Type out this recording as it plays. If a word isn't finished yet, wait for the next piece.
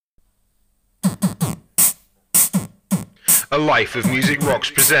A Life of Music Rocks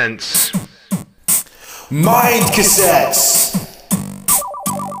presents Mind Cassettes!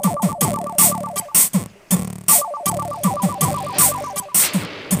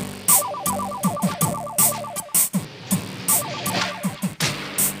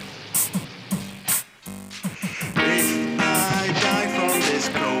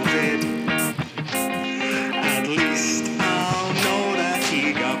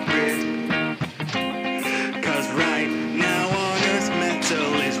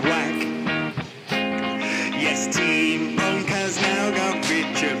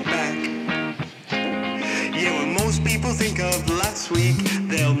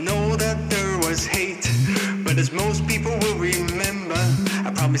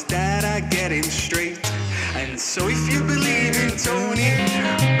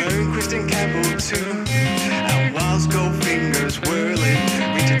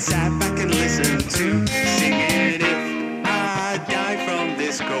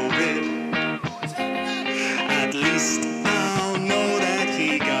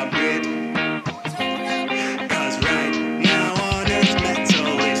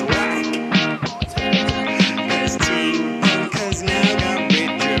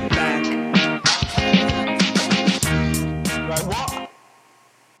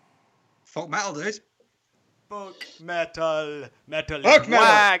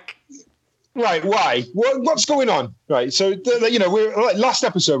 Whack. Right, why? What's going on? Right, so we're like last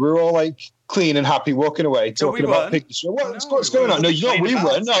episode. We were all like clean and happy, walking away, talking about Picture Show. What's going on? No, we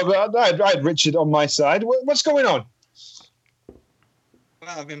weren't. No, but I had Richard on my side. What's going on?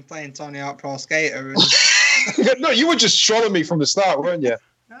 Well, I've been playing Tony Hawk Pro Skater. No, you were just trolling me from the start, weren't you?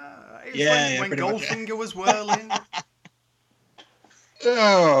 When Goldfinger was whirling.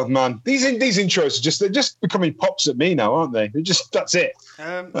 Oh man, these intros they're just becoming pops at me now, aren't they? That's it.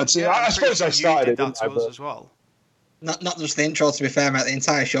 That's it. I suppose I started it as well. Not just the intro, to be fair, mate. The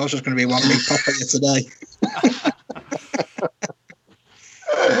entire show's just going to be one big pop at you today.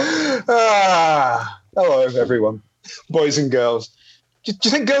 Hello, everyone, boys and girls. Do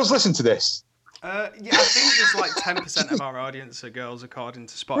you think girls listen to this? I think there's like 10% of our audience are girls, according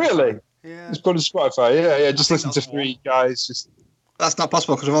to Spotify. Really? Yeah. It's put on Spotify. Yeah. Just listen to three guys. Just. That's not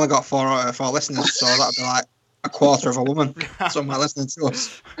possible because we've only got four listeners, so that'd be like a quarter of a woman somewhere listening to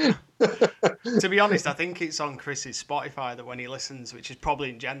us. To be honest, I think it's on Chris's Spotify that when he listens, which is probably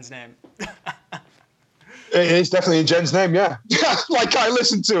in Jen's name. It is definitely in Jen's name, yeah. Like I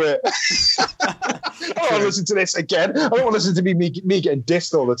listened to it. I don't want to listen to this again. I don't want to listen to me getting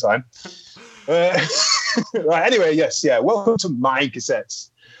dissed all the time. Right. Anyway, welcome to Mind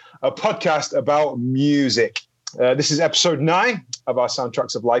Cassettes, a podcast about music. This is episode 9 of our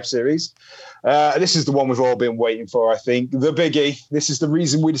Soundtracks of Life series. This is the one we've all been waiting for, I think. The biggie. This is the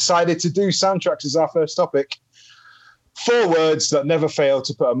reason we decided to do soundtracks as our first topic. 4 words that never fail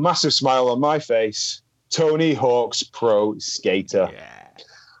to put a massive smile on my face. Tony Hawk's Pro Skater. Yeah.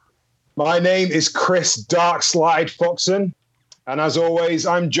 My name is Chris Darkslide Foxon. And as always,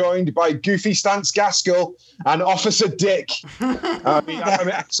 I'm joined by Goofy Stance Gaskell and Officer Dick. I mean,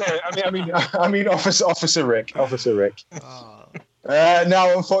 Officer Rick. Officer Rick. Oh.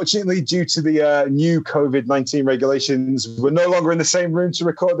 Now, unfortunately, due to the new COVID-19 regulations, we're no longer in the same room to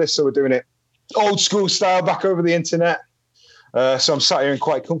record this, so we're doing it old school style back over the internet. So I'm sat here in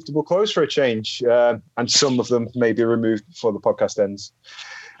quite comfortable clothes for a change, and some of them may be removed before the podcast ends.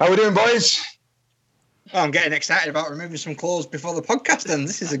 How we doing, boys? Well, I'm getting excited about removing some clothes before the podcast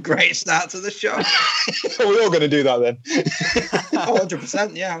ends. This is a great start to the show. We're all going to do that then.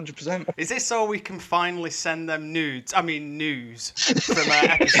 100%, yeah, 100%. Is this so we can finally send them news from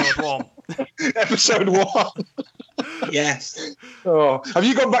episode 1? Episode 1? Yes. Oh, have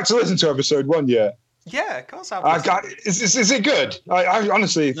you gone back to listen to episode 1 yet? Yeah, of course I've is it good? I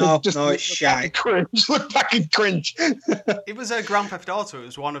honestly... No, it's shy. Cringe. Look back and cringe. It was a Grand Theft Auto. It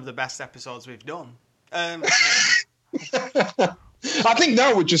was one of the best episodes we've done. I think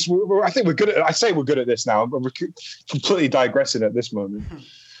now we're good at. I say we're good at this now. We're completely digressing at this moment.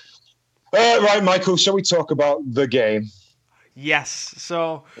 Right, Michael. Shall we talk about the game? Yes.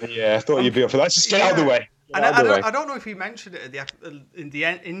 So. Yeah, I thought you'd be up for that. Just get out of the way. I don't know if he mentioned it in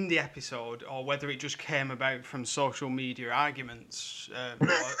the episode or whether it just came about from social media arguments.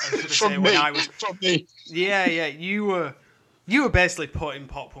 From me. Yeah. You were basically putting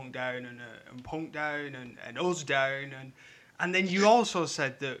pop punk down and punk down and us down and then you also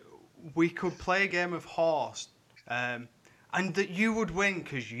said that we could play a game of horse and that you would win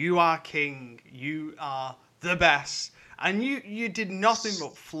because you are king, you are the best, and you did nothing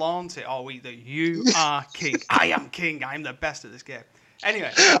but flaunt it all week that you are king. I am king. I am the best at this game.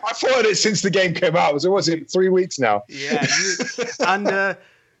 Anyway. I followed it since the game came out. So was it 3 weeks now? Yeah.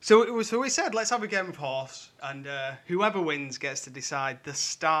 So we said, let's have a game of horse, and whoever wins gets to decide the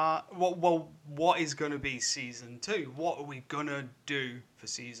start. What is going to be season 2? What are we going to do for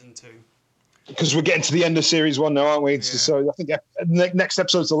season 2? Because we're getting to the end of series 1 now, aren't we? Yeah. So I think next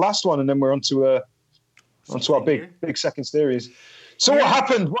episode's the last one, and then we're onto our big second series. So what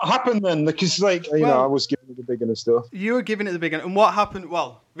happened? What happened then? Because I was giving it the beginner stuff. You were giving it the beginner, and what happened?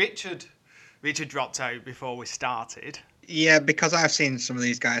 Well, Richard dropped out before we started. Yeah, because I've seen some of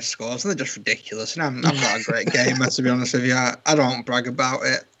these guys' scores, and they're just ridiculous. And I'm not a great gamer, to be honest with you. I don't brag about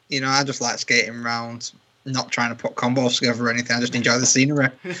it. I just like skating around, not trying to put combos together or anything. I just enjoy the scenery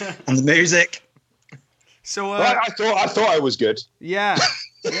and the music. So I thought I was good. Yeah.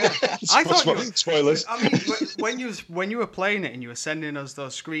 I thought spoilers. I mean, when you were playing it and you were sending us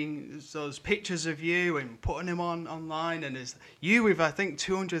those pictures of you and putting them online, and it's you with I think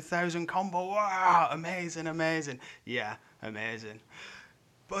 200,000 combo. Wow, amazing. Yeah, amazing.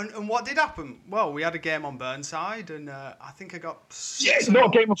 And what did happen? Well, we had a game on Burnside, and I think I got. Yeah, it's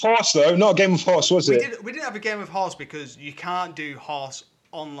not a game of horse though. Not a game of horse, was it? We didn't have a game of horse because you can't do horse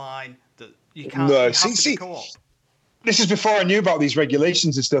online. That you can't. No, you have to be co-op. This is before I knew about these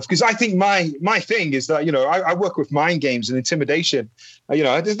regulations and stuff, because I think my thing is that I work with mind games and intimidation.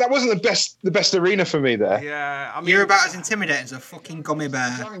 That wasn't the best arena for me there. Yeah, I mean, you're about as intimidating as a fucking gummy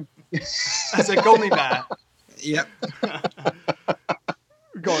bear. As a gummy bear. Yep.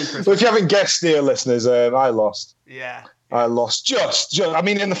 Go on, Chris. But if you haven't guessed, dear listeners, I lost. Yeah. I lost just. I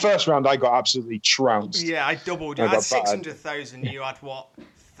mean, in the first round, I got absolutely trounced. Yeah, I doubled. I had 600,000. You had what?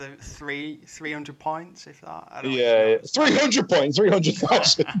 300 points, if that. I don't know. 300 points,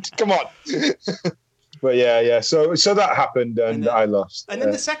 300,000. Come on. But yeah. So that happened, and I lost. And then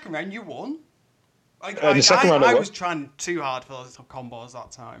the second round, you won. The second round, I was trying too hard for those combos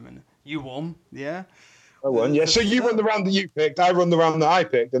that time, and you won. Yeah. I won. Yeah. So you run the round that you picked. I run the round that I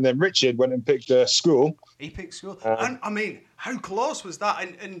picked, and then Richard went and picked school. He picked school, and I mean, how close was that?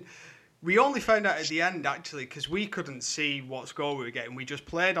 And we only found out at the end, actually, because we couldn't see what score we were getting. We just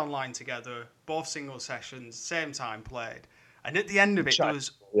played online together, both single sessions, same time played. And at the end of it, there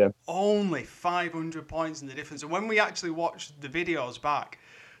was only 500 points in the difference. And when we actually watched the videos back,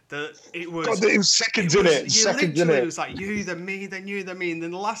 it was... God, it was seconds in it. It was like, you, then me, then you, then me. And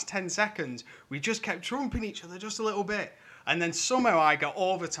then the last 10 seconds, we just kept trumping each other just a little bit. And then somehow I got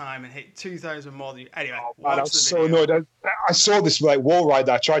overtime and hit 2,000 more than you. Anyway, I was so annoyed. I saw this wall ride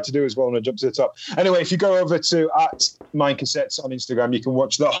that I tried to do as well when I jumped to the top. Anyway, if you go over to @MindCassettes on Instagram, you can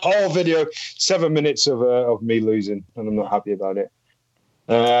watch the whole video, 7 minutes of me losing, and I'm not happy about it.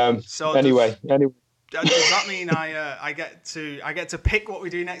 Anyway. Does that mean I get to pick what we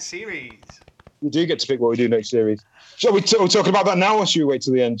do next series? You do get to pick what we do next series. Shall we talk about that now, or should we wait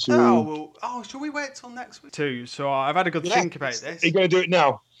till the end? Shall we wait till next week too? So I've had a good think about this. Are you going to do it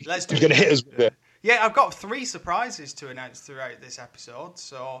now? Let's do it. You're going to hit us with it. Yeah, I've got 3 surprises to announce throughout this episode.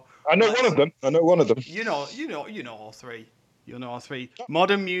 So I know one of them. You know all 3. You'll know all 3.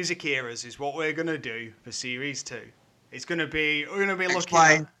 Modern music eras is what we're going to do for series 2. We're going to be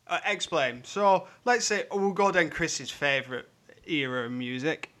looking at explain. So let's say we'll go down Chris's favourite era of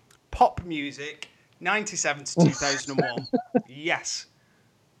music. Pop music, 97 to 2001. Yes.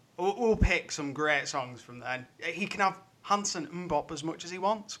 We'll pick some great songs from then. He can have Hanson and Bop as much as he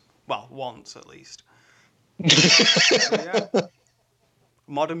wants. Well, once at least.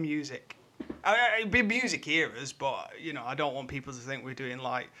 Modern music. It'd be music eras, but, I don't want people to think we're doing,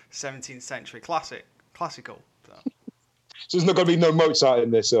 17th century classical. So there's not going to be no Mozart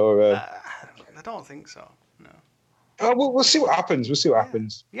in this, or... I don't think so, no. We'll see what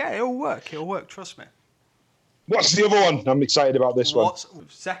happens. Yeah, it'll work. Trust me. What's the other one? I'm excited about this one.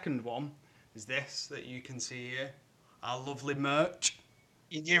 Second one is this that you can see here. Our lovely merch.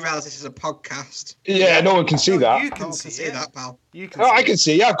 You do realise this is a podcast? Yeah, no one can see that. You can see that, pal. I can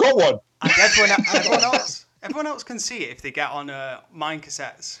see. Yeah, I've got one. And everyone else can see it if they get on Mind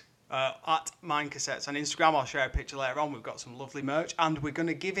Cassettes. At Mind Cassettes on Instagram. I'll share a picture later on. We've got some lovely merch, and we're going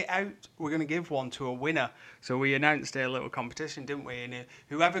to give it out. We're going to give one to a winner. So we announced a little competition, didn't we? And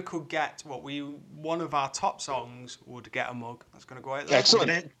whoever could get one of our top songs would get a mug. That's going to go out there.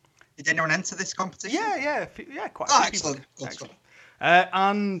 Excellent. Did anyone enter this competition? Yeah, quite a few excellent. Excellent.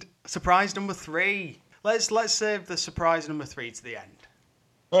 And surprise number 3. Let's save the surprise number 3 to the end.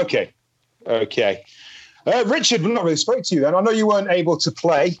 Okay. Richard, we've not really spoke to you then. I know you weren't able to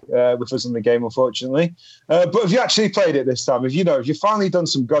play with us in the game, unfortunately. But have you actually played it this time? Have you finally done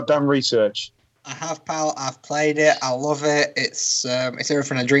some goddamn research? I have, pal. I've played it. I love it. It's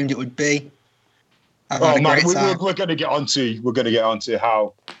everything I dreamed it would be. I've had Oh a man, great time. we're going to get onto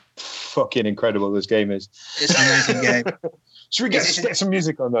how fucking incredible this game is. It's an amazing game. Should we get some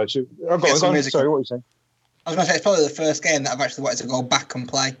music on though? Go Get some on. music. Sorry, what were you saying? I was going to say, it's probably the first game that I've actually wanted to go back and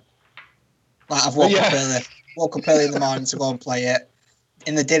play. Like, I've woke up early in the morning to go and play it.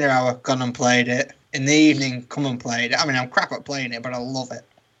 In the dinner hour, gone and played it. In the evening, come and played it. I mean, I'm crap at playing it, but I love it.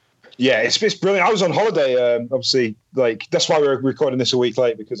 Yeah, it's brilliant. I was on holiday, obviously, like that's why we're recording this a week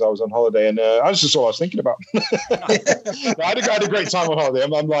late, because I was on holiday, and that's just all I was thinking about. I had a great time on holiday.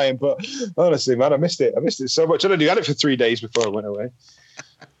 I'm lying, but honestly, man, I missed it. I missed it so much. I only had it for 3 days before I went away.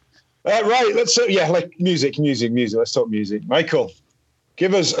 Right, let's like music. Let's talk music. Michael,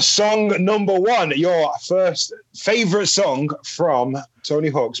 give us song number 1, your first favorite song from Tony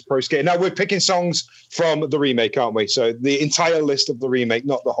Hawk's Pro Skater. Now we're picking songs from the remake, aren't we? So the entire list of the remake,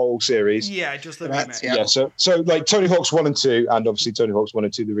 not the whole series. Yeah, just the Right, remake. yeah. So like Tony Hawk's 1 and 2, and obviously Tony Hawk's 1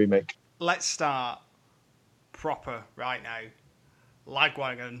 and 2, the remake. Let's start proper right now.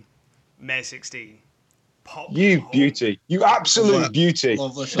 Lagwagon, May 16. Pop You Punk. beauty. You absolute Love it. beauty.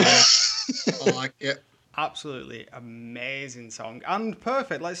 Love the song. I like it. Absolutely amazing song and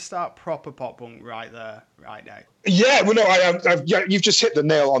perfect. Let's start proper pop punk right there, right now. Yeah, well, no, you've just hit the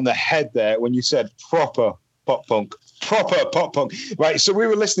nail on the head there when you said proper pop punk. Proper pop punk. Right, so we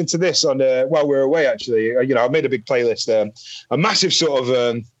were listening to this on while we were away, actually. I made a big playlist, a massive sort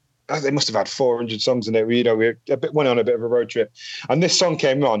of... they must have had 400 songs in it. We went on a bit of a road trip. And this song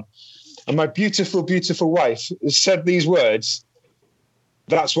came on. And my beautiful, beautiful wife said these words.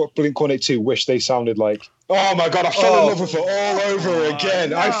 That's what Blink-182 wish they sounded like. Oh my God, I fell in love with it all over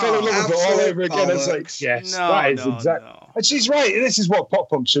again. I fell in love with it all over again. It's like, yes, that is exactly. No. And she's right. This is what pop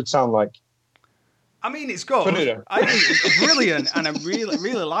punk should sound like. I mean, it's good. Put it in. I think it's brilliant, and I really,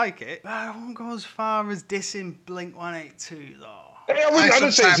 really like it. But I won't go as far as dissing Blink-182, though. I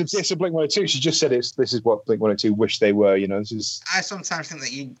don't say it's a diss of Blink-182. She just said this is what Blink-182 wish they were. This is. I sometimes think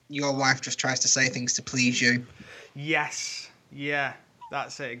that your wife just tries to say things to please you. Yes. Yeah,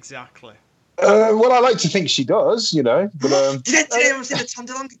 that's it, exactly. Well, I like to think she does, But Did anyone see the Tom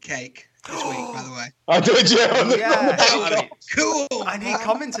DeLonge cake this week, by the way? I did, yeah. Yeah. I mean, Cool. and he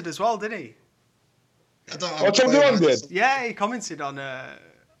commented as well, didn't he? I don't know. What Tom DeLonge did? Yeah, he commented on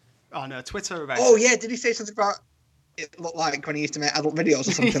Twitter about Oh it. yeah, did he say something about it looked like when he used to make adult videos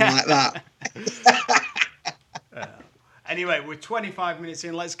or something like that? Anyway, we're 25 minutes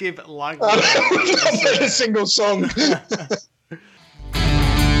in. Let's give Lag. A single song.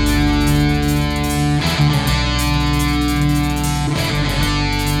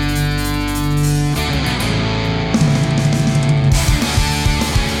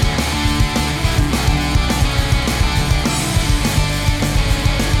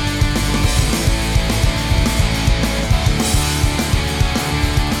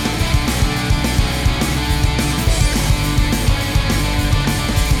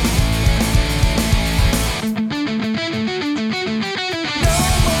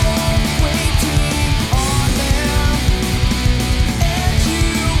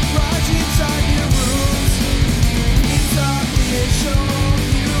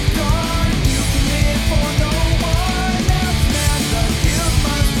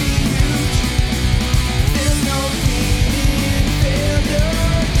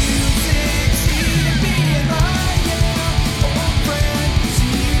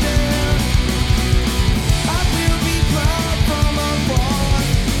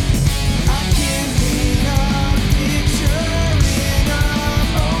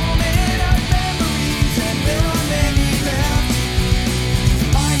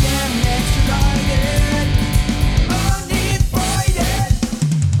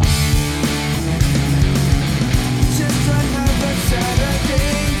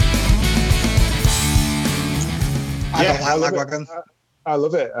 I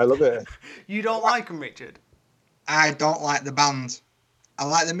love it. You don't like him, Richard? I don't like the band. I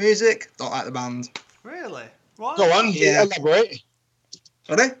like the music, don't like the band. Really? What? Go on, Yeah. elaborate.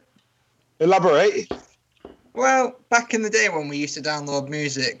 Sorry? Elaborate. Well, back in the day when we used to download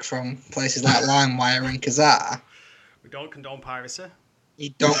music from places like LimeWire and Kazaa, We don't condone piracy.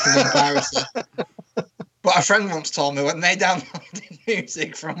 you don't condone piracy. But a friend once told me when they downloaded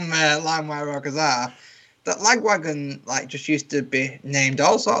music from LimeWire or Kazaa, that Lagwagon just used to be named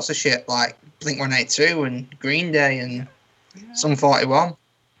all sorts of shit like Blink-182 and Green Day and Sum 41.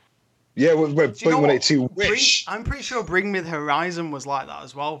 Yeah, we're Do you know what? Blink-182 Wish. I'm pretty sure Bring Me the Horizon was like that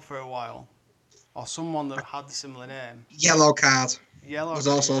as well for a while. Or someone that had the similar name. Yellow Card Yellow was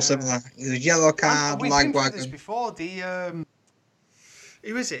also yeah. similar. It was Yellow Card, We've been through this Lagwagon. before. The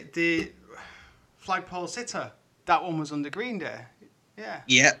who is it? The Flagpole Sitter. That one was under Green Day.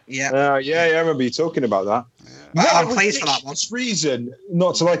 Yeah. Yeah. I remember you talking about that. But What I'm was pleased for that one. Nick's reason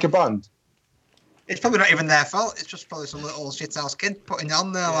not to like a band? It's probably not even their fault. It's just probably some little shithouse kid putting it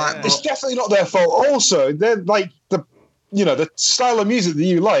on there. Like, It's but definitely not their fault. Also, they're like the style of music that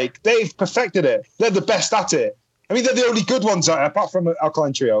you like. They've perfected it. They're the best at it. I mean, they're the only good ones out, apart from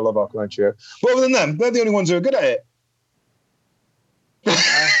Alkaline Trio. I love Alkaline Trio. But other than them, they're the only ones who are good at it.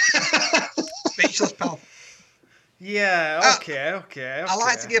 speechless, pal. Yeah, okay. I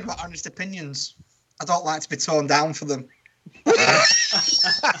like to give my honest opinions. I don't like to be torn down for them.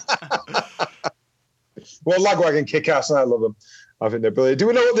 Well, Lagwagon kick ass, and I love them. I think they're brilliant. Do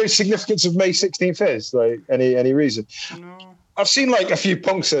we know what the significance of May 16th is? Like, any reason? No. I've seen like a few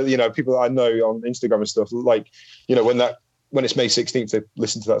punks, people that I know on Instagram and stuff. Like, when it's May 16th, they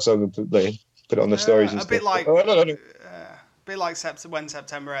listen to that song and they put it on their stories and a stuff. bit like, no. bit like when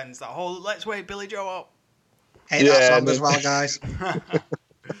September ends. That whole "Let's wake Billy Joe up." Hate that song as well, guys.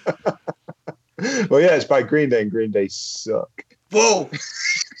 Well, yeah, it's by Green Day, and Green Day suck. Whoa!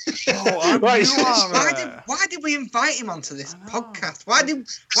 Right, Why did we invite him onto this podcast? Why did we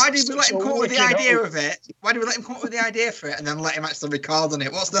let him come up with the idea of it? Why did we let him come up with the idea for it and then let him actually record on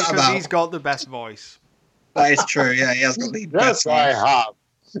it? What's that Because about? he's got the best voice. That is true. Yeah, he has got the best. Yes, I have.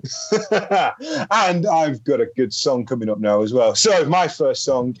 And I've got a good song coming up now as well. So my first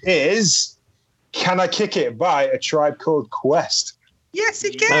song is "Can I Kick It" by A Tribe Called Quest. Yes,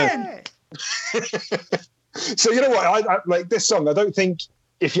 he can. So you know what? I like this song. I don't think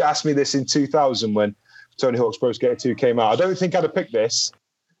if you asked me this in 2000 when Tony Hawk's Pro Skater 2 came out, I don't think I'd have picked this.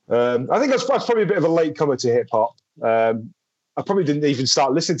 I think I was probably a bit of a late comer to hip hop. I probably didn't even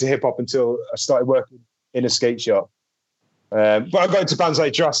start listening to hip hop until I started working in a skate shop. But I got into bands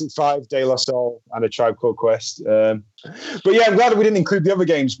like Jurassic 5, De La Soul, and A Tribe Called Quest. But yeah, I'm glad we didn't include the other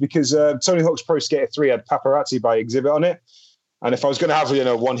games because Tony Hawk's Pro Skater 3 had Paparazzi by Exhibit on it. And if I was going to have,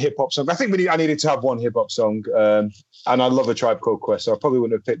 one hip hop song, I think I needed to have one hip hop song. And I love A Tribe Called Quest, so I probably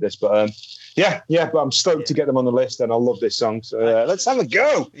wouldn't have picked this. But but I'm stoked to get them on the list, and I love this song. So let's have a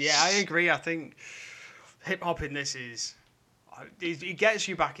go. Yeah, I agree. I think hip hop in this it gets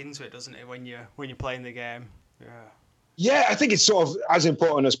you back into it, doesn't it? When you're playing the game. Yeah, I think it's sort of as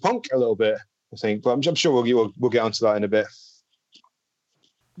important as punk a little bit. I think, but I'm sure we'll get onto that in a bit.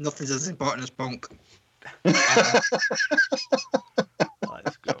 Nothing's as important as punk. Let's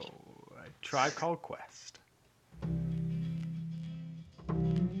go. A Tribe Called Quest.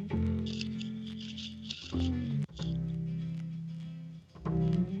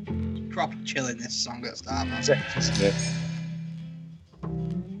 Proper chilling this song at the start, man. Yeah.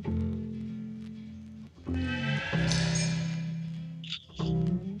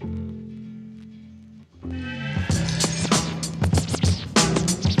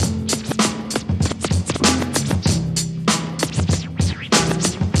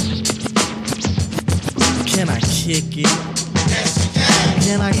 Can I kick it? Yes, you can.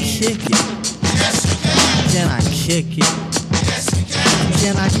 Can I kick it? Yes, you can. Can I kick it? Yes, you can.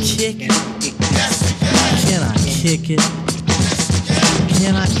 Can I kick it? Yes, you can. Can I kick it?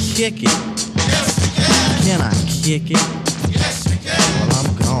 Can I kick it? Yes, you can. Can I kick it? Yes, you can. Well, I'm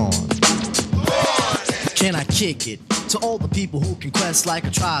gone. Can I kick it? To all the people who can quest like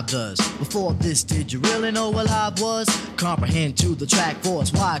a tribe does. Before this, did you really know what live was? Comprehend to the track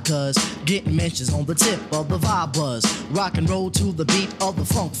force, why? Cause getting mentions on the tip of the vibe buzz. Rock and roll to the beat of the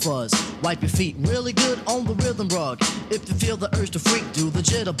funk fuzz. Wipe your feet really good on the rhythm rug. If you feel the urge to freak, do the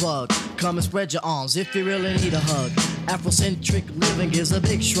jitterbug. Come and spread your arms if you really need a hug. Afrocentric living is a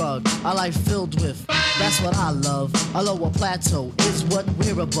big shrug. A life filled with, that's what I love. A lower plateau is what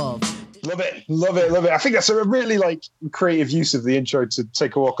we're above. Love it, love it, love it. I think that's a really creative use of the intro to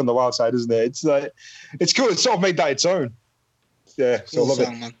Take a Walk on the Wild Side, isn't it? It's cool. It's sort of made that its own. Yeah, so Cool I love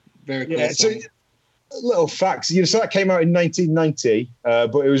song, it. man. Very cool Yeah, song. so little facts. So that came out in 1990,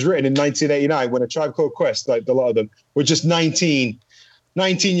 but it was written in 1989 when A Tribe Called Quest, like a lot of them, were just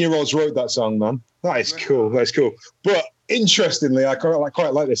 19-year-olds wrote that song, man. That is cool. That's cool. But interestingly, I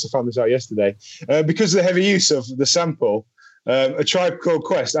quite like this. I found this out yesterday. Because of the heavy use of the sample, A Tribe Called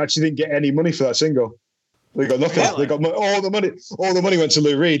Quest actually didn't get any money for that single. They got nothing. Really? They got all the money. All the money went to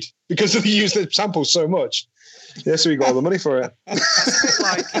Lou Reed because they used the sample so much. Yeah, so we got all the money for it. It's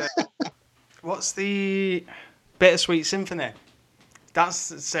a bit like, what's the Bittersweet Symphony? That's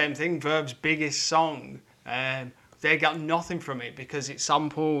the same thing. Verb's biggest song. They got nothing from it because it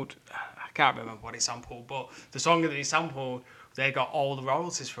sampled. I can't remember what it sampled, but the song that it sampled, they got all the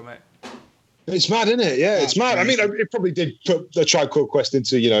royalties from it. It's mad, isn't it? Yeah, it's mad. I mean, it probably did put the Tribe Called Quest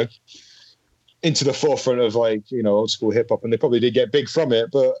into the forefront of old school hip hop, and they probably did get big from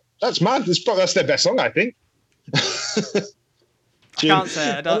it. But that's mad. That's their best song, I think. can't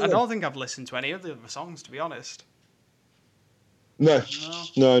say. I don't think I've listened to any of the other songs, to be honest. No.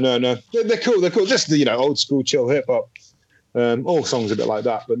 They're cool. They're cool. Just old school chill hip hop. All songs a bit like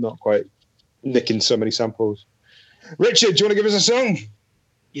that, but not quite nicking so many samples. Richard, do you want to give us a song?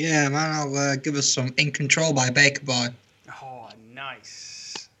 Yeah, man. I'll give us some "In Control" by Baker Boy. Oh,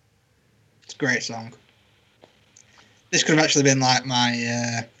 nice. It's a great song. This could have actually been like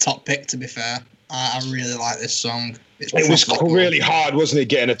my top pick. To be fair, I really like this song. It was really hard, wasn't it,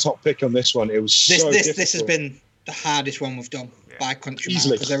 getting a top pick on this one? It was This has been the hardest one we've done by country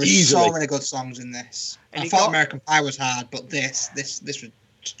because there are so many good songs in this. And I thought American Pie was hard, but this was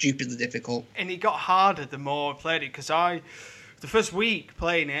stupidly difficult. And it got harder the more I played it, because the first week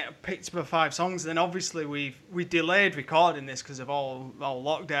playing it, I picked up 5 songs, and then obviously we delayed recording this because of all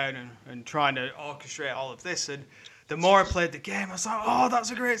lockdown and trying to orchestrate all of this. And the more I played the game, I was like, oh,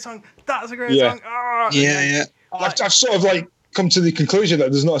 that's a great song. That's a great song. Oh, yeah. I've sort of come to the conclusion that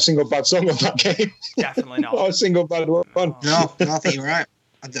there's not a single bad song on that game. Definitely not. Not a single bad one. No, I think you're right.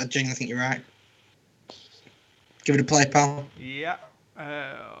 I genuinely think you're right. Give it a play, pal. Yeah.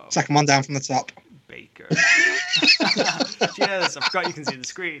 Second one down from the top. Baker. Cheers. I forgot you can see the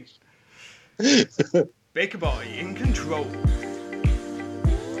screen. Baker Boy, In Control.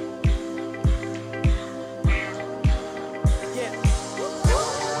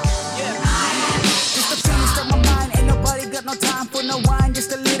 No time for no wine,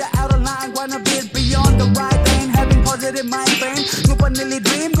 just a little out of line. Wanna be beyond the right lane, having positive mind frame. Ngupa nili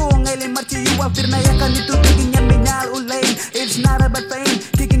dream, go on ailing march you after nayakan itu tingin yan minyal ulain. It's not about fame,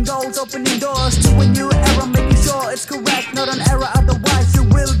 kicking goals, opening doors to a new era, making sure it's correct, not an error, otherwise you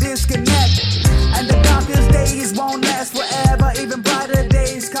will disconnect. And the darkest days won't last forever, even brighter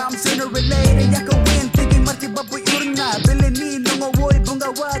days come sooner or later. Ya can win, thinking march babu urna, bilini nungo woy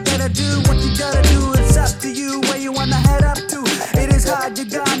bunga wa gotta do what you gotta do. It's up to you where you wanna head up to. It is hard, you're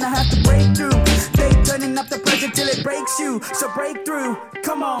gonna have to break through. They turning up the pressure till it breaks you, so break through.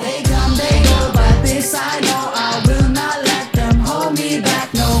 Come on. They come, they go, but this I know, I will not let them hold me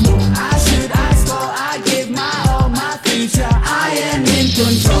back no more. I score, I give my all, my future, I am in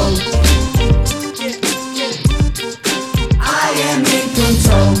control. I am in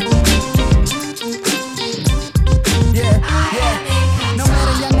control. No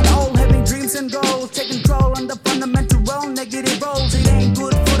matter young and old, having dreams and goals, take control on the fundamental role, negative roles. It ain't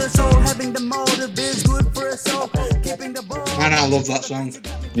good for the soul, having the motive is good for us all. Keeping the ball. Man, I love that song.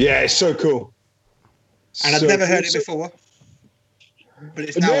 Yeah, it's so cool. And I'd never heard it before. But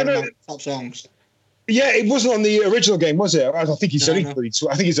it's now one of my top songs. Yeah, it wasn't on the original game, was it? I think he's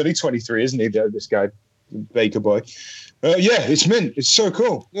only 23, isn't he? This guy, Baker Boy. Yeah, it's mint. It's so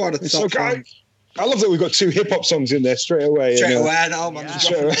cool. What a top song. I love that we've got 2 hip-hop songs in there straight away.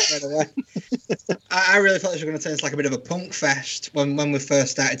 I really thought this was going to turn into like a bit of a punk fest when we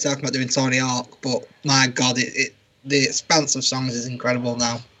first started talking about doing Tony Hawk, but my God, the expanse of songs is incredible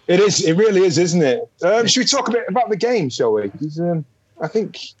now. It is. It really is, isn't it? Should we talk a bit about the game, shall we? I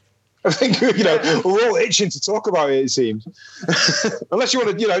think we're all itching to talk about it seems. Unless you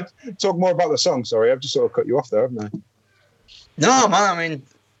want to, talk more about the song. Sorry, I've just sort of cut you off there, haven't I? No, man. I mean,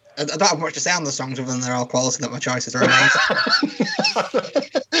 I don't have much to say on the songs other than they're all quality that my choices are amazing.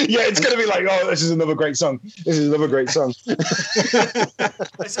 Yeah, it's going to be like, oh, this is another great song. This is another great song.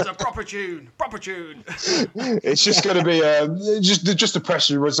 This is a proper tune. It's just going to be just the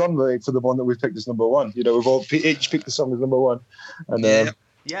pressure was on for the one that we've picked as number one. We've all each picked the song as number one. And I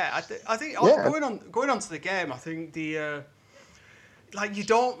think going on to the game, I think the you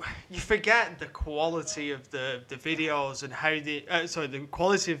forget the quality of the videos and how the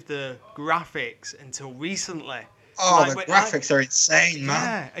quality of the graphics until recently. Oh, the graphics are insane, man.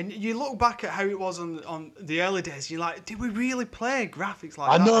 Yeah, and you look back at how it was on the early days, you're like, did we really play graphics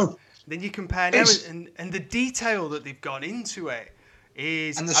like that? I know. And then you compare now, and the detail that they've gone into it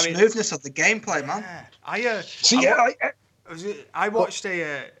is... And the smoothness of the gameplay, man. I watched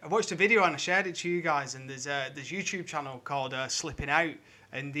a video and I shared it to you guys, and there's YouTube channel called Slipping Out,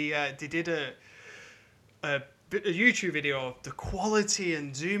 and they did a YouTube video of the quality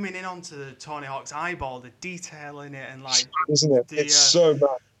and zooming in onto the Tony Hawk's eyeball, the detail in it, and isn't it? It's so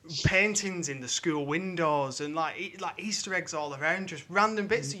bad. Paintings in the school windows and like Easter eggs all around, just random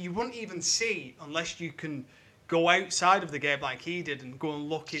bits that you wouldn't even see unless you can go outside of the game like he did and go and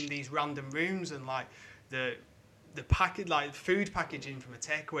look in these random rooms, and like the package, like food packaging from a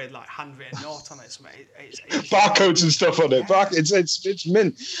takeaway, like handwritten note on it. It's barcodes and stuff on it. Yeah. It's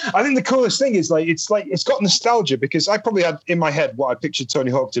mint. I think the coolest thing is it's got nostalgia, because I probably had in my head what I pictured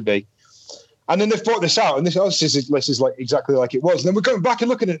Tony Hawk to be, And then they've brought this out, and this is like exactly like it was. And then we're going back and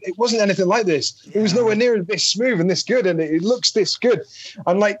looking at it. It wasn't anything like this. It was nowhere near this smooth and this good, and it looks this good.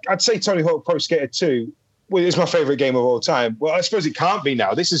 And like I'd say, Tony Hawk Pro Skater 2 is my favorite game of all time. Well, I suppose it can't be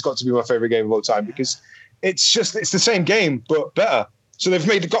now. This has got to be my favorite game of all time because it's the same game but better. So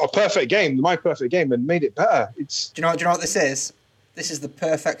they've got a perfect game, my perfect game, and made it better. Do you know what this is? This is the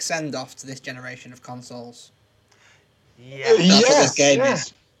perfect send off to this generation of consoles. Yeah, that's what this game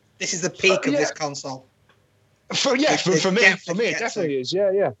is. This is the peak of this console. For me, it definitely is.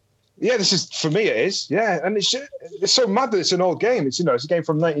 Yeah. For me, it is. Yeah, and it's so mad that it's an old game. It's it's a game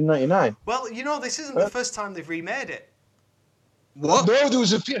from 1999. Well, this isn't the first time they've remade it. What? No, there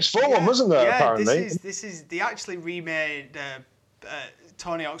was a PS4 one, wasn't there? Yeah, apparently, this is they actually remade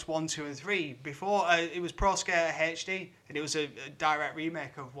Tony Hawk's 1, 2, and 3. Before it was Pro Skater HD, and it was a direct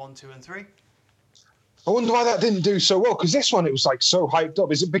remake of 1, 2, and 3. I wonder why that didn't do so well, because this one, it was like so hyped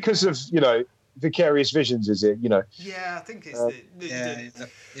up. Is it because of, Vicarious Visions, is it, Yeah, I think it's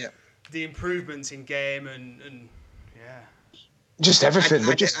the improvements in game and just everything.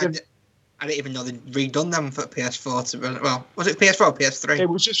 I didn't even know they'd redone them for PS4. Well, was it PS4 or PS3? It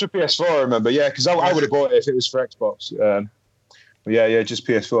was just for PS4, I remember, yeah, because I would have bought it if it was for Xbox. Yeah, just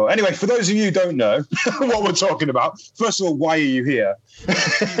PS4. Anyway, for those of you who don't know what we're talking about, first of all, why are you here?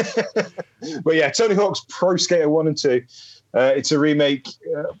 But yeah, Tony Hawk's Pro Skater 1 and 2. It's a remake,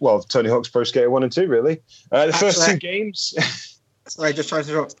 Tony Hawk's Pro Skater 1 and 2, really. The first two games... Sorry, just trying to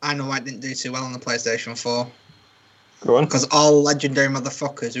interrupt. I know I didn't do too well on the PlayStation 4. Go on. Because all legendary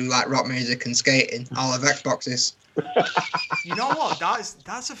motherfuckers who like rock music and skating all have Xboxes. You know what?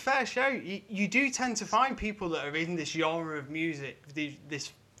 That's a fair shout. You do tend to find people that are in this genre of music,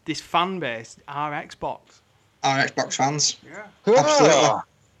 this fan base, are Xbox. Are Xbox fans. Yeah.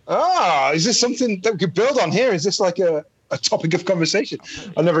 Absolutely. Is this something that we could build on here? Is this like a topic of conversation?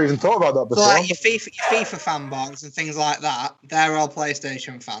 I never even thought about that before. So like your FIFA fanboys and things like that, they're all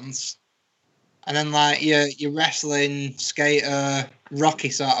PlayStation fans. And then like your wrestling, skater, Rocky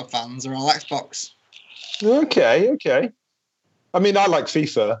sort of fans are all Xbox. Okay. I mean, I like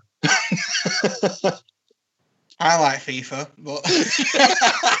FIFA. I like FIFA, but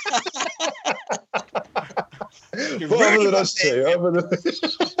other than us two.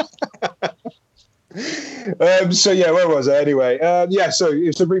 So yeah, where was I anyway? So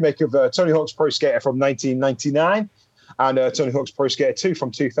it's a remake of Tony Hawk's Pro Skater from 1999 and Tony Hawk's Pro Skater 2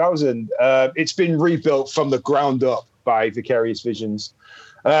 from 2000. It's been rebuilt from the ground up by Vicarious Visions.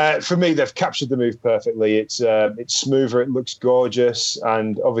 For me, they've captured the move perfectly. It's smoother, it looks gorgeous,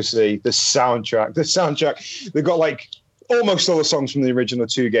 and obviously the soundtrack. They've got like almost all the songs from the original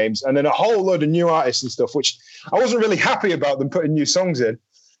two games, and then a whole load of new artists and stuff, which I wasn't really happy about them putting new songs in.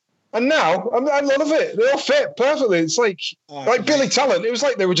 And now I love it. They all fit perfectly. It's like Billy Talent. It was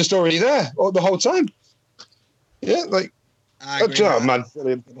like they were just already there the whole time. Yeah, man,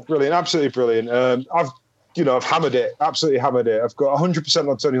 brilliant, absolutely brilliant. I've hammered it, absolutely hammered it. I've got 100%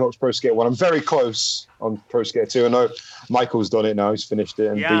 on Tony Hawk's Pro Skater 1. I'm very close on Pro Skater 2. I know Michael's done it now. He's finished it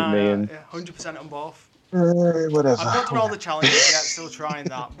and beat me. And 100% on both. Whatever. I've not done all the challenges yet, still trying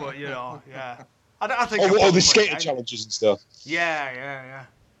that, but yeah. I think all the skater challenges and stuff. Yeah.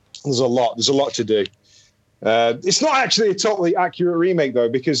 There's a lot to do. It's not actually a totally accurate remake, though,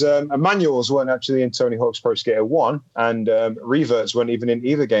 because manuals weren't actually in Tony Hawk's Pro Skater 1, and reverts weren't even in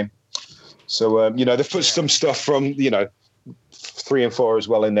either game. So, they've put some stuff from, 3 and 4 as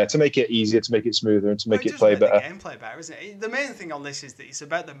well in there to make it easier, to make it smoother, and to make it play better. The gameplay better, isn't it? The main thing on this is that it's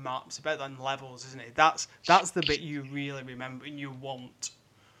about the maps, about the levels, isn't it? That's the bit you really remember and you want.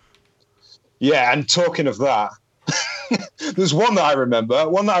 Yeah, and talking of that, there's one that I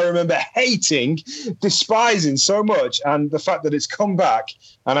remember hating, despising so much, and the fact that it's come back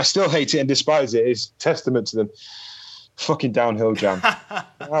and I still hate it and despise it is testament to them. Fucking Downhill Jam.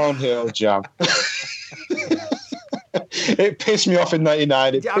 Downhill Jam. It pissed me off in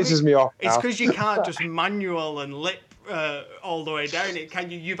 99. It pisses me off now. It's because you can't just manual and lip all the way down it,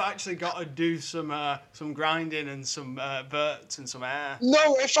 can you? You've actually got to do some grinding and some verts and some air.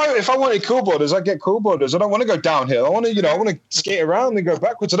 No, if I wanted cool borders, I'd get cool borders. I don't want to go downhill. I want to skate around and go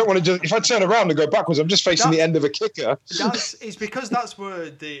backwards. I don't want to just, if I turn around and go backwards, I'm just facing the end of a kicker. It's because that's where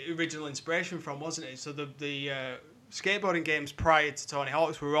the original inspiration from, wasn't it? So the skateboarding games prior to Tony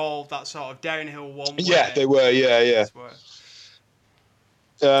Hawk's were all that sort of downhill one way. Yeah, they were. Yeah.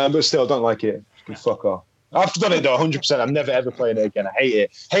 But still, I don't like it. Fuck off. I've done it though, 100%. I'm never ever playing it again. I hate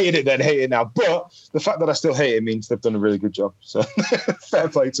it. Hated it then, hate it now. But the fact that I still hate it means they've done a really good job. So fair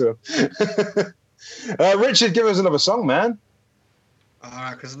play to them. Richard, give us another song, man. All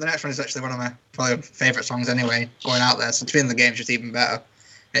right, because the next one is actually one of my probably favourite songs anyway, going out there. So to be in the game is just even better.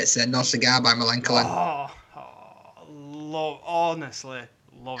 It's No Cigar by Melancholy. Honestly,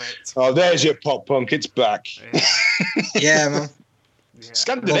 love it. Oh, there's your pop punk. It's back. Yeah, Yeah, man. yeah.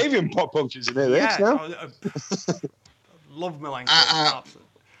 Scandinavian pop punk is in it. Yeah, Now. love Melancholy. Absolutely.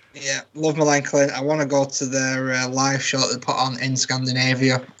 Yeah, love Melancholy. I want to go to their live show that they put on in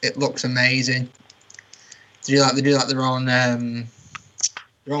Scandinavia. It looks amazing. They do like their own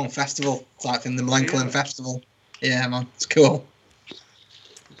festival type thing, the Melancholy Festival. Yeah, man, it's cool.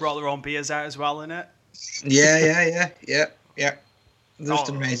 Brought their own beers out as well, innit? Yeah. Just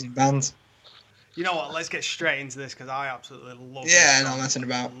an amazing band. You know what? Let's get straight into this because I absolutely love it. Yeah, no messing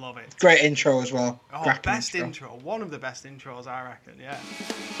about. Love it. Great intro as well. Oh, Cracking best intro. One of the best intros, I reckon. Yeah.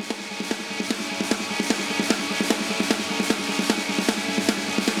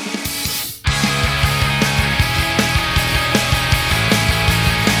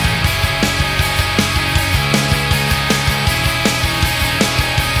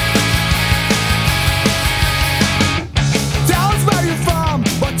 Tell us where you're from,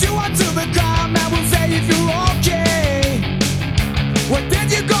 what you want to become, and we'll say if you're okay. Where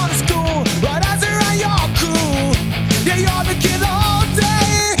did you go to school? What answer are your cool? Yeah, you're the kid the whole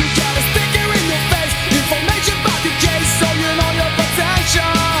day. You got a sticker in your face, information about your case, so you know your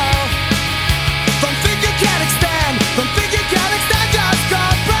potential. Don't think you can extend, don't think you can extend, just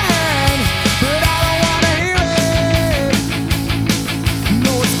comprehend. But I don't wanna hear it.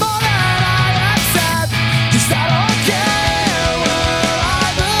 No, it's more than I accept. 'Cause I don't care where I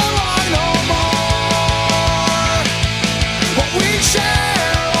belong no more. What we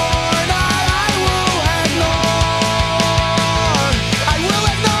share or not, I will ignore. I will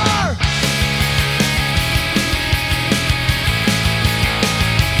ignore.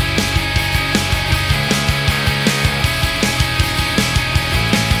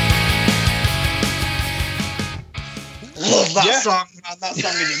 Love that Yeah. song, man. That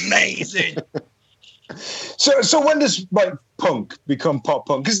song is amazing. So when does like punk become pop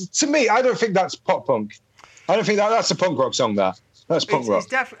punk? Because to me, I don't think that's pop punk. I don't think that's a punk rock song. That's punk rock.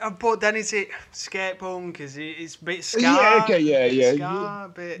 It's definitely, but then is it skate punk? Is it's a bit ska? Yeah, okay, yeah.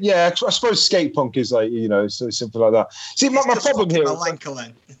 Ska, bit. Yeah, I suppose skate punk is like, so something like that. See, my problem here.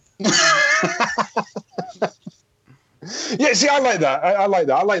 Melancholy. Yeah, see, I like that. I like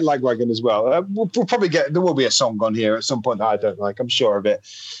that. I like Lagwagon as well. We'll probably there will be a song on here at some point that I don't like. I'm sure of it.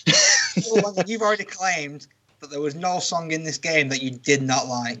 You've already claimed that there was no song in this game that you did not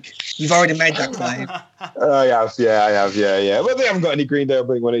like. You've already made that claim. I have. Well, they haven't got any Green Day or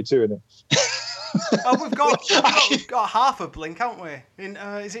Blink-182 in it. Oh, we've got half a Blink, haven't we?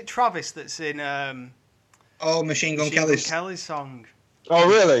 Is it Travis that's in Oh, Machine Gun Kelly's song? Oh,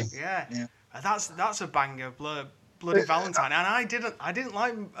 really? Yeah. Yeah. That's a banger. Bloody Valentine. And I didn't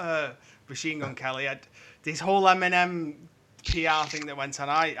like Machine Gun Kelly. This whole Eminem PR thing that went on,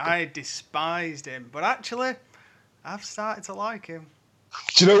 I despised him. But actually, I've started to like him.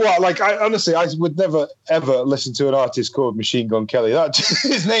 Do you know what? Like, I would never ever listen to an artist called Machine Gun Kelly.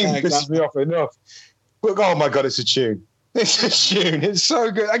 His name pisses me off enough. But oh my god, it's a tune. It's a tune. It's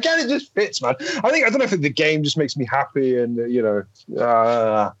so good. Again, it just fits, man. I don't know if the game just makes me happy, and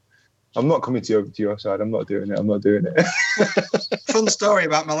I'm not coming to your side. I'm not doing it. Fun story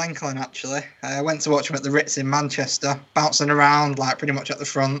about Melancholy, actually. I went to watch him at the Ritz in Manchester, bouncing around like pretty much at the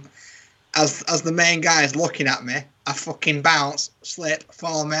front. As the main guy is looking at me, I fucking bounce, slip,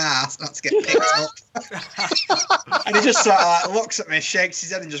 fall on my ass, not to get picked up. And he just sort of like looks at me, shakes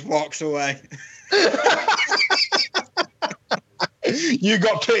his head, and just walks away. You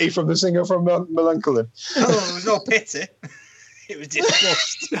got pity from the singer from Melancholy. Oh, there was no pity. It was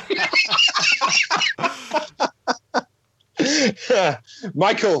disgust.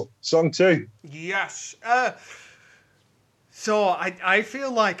 Michael, song 2. Yes. So I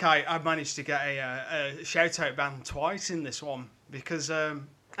feel like I managed to get a shout out band twice in this one because and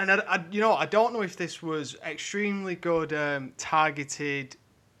I don't know if this was extremely good targeted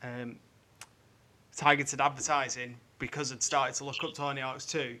advertising because I'd started to look up Tony Hawk's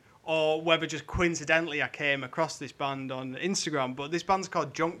 2, or whether just coincidentally I came across this band on Instagram. But this band's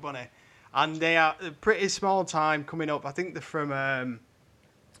called Junk Bunny, and they are pretty small time coming up. I think they're from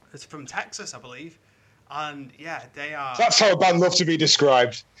Texas, I believe. And yeah, they are. That's how a band loves to be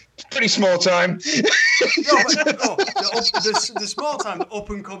described. Pretty small time. The small time, up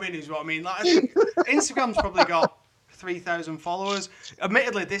and coming is what I mean. Like, I think Instagram's probably got 3,000 followers.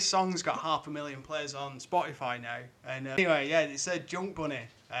 Admittedly, this song's got 500,000 plays on Spotify now. And anyway, yeah, it said Junk Bunny,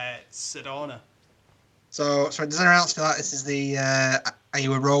 Sedona. So does anyone else feel like this is the Are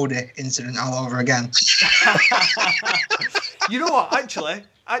You a Roadie incident all over again? You know what? Actually,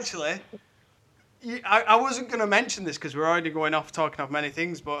 I wasn't going to mention this because we're already going off talking of many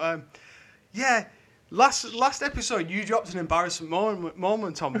things, but yeah, last episode you dropped an embarrassing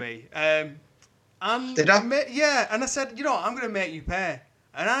moment on me. And Did I? Yeah, and I said, you know what, I'm going to make you pay.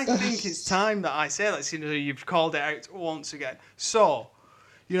 And I think it's time that I say that, you've called it out once again. So,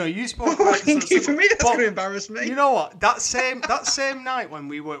 you spoke about Thank you. For me, that's going to embarrass me. You know what? That same night when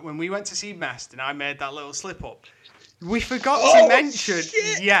we went to see Mest and I made that little slip up, we forgot to mention.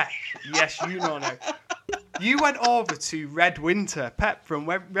 Shit. Yes, you know now. You went over to Red Winter, Pep from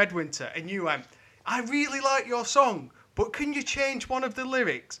Red Winter, and you went, I really like your song, but can you change one of the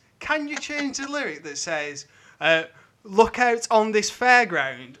lyrics? Can you change the lyric that says, look out on this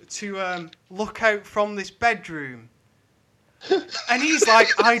fairground to look out from this bedroom? And he's like,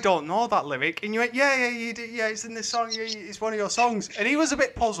 I don't know that lyric. And you went, yeah, you did, yeah, it's in this song, yeah, it's one of your songs. And he was a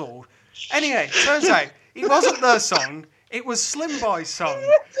bit puzzled. Anyway, turns out it wasn't their song, it was Slim Boy's song.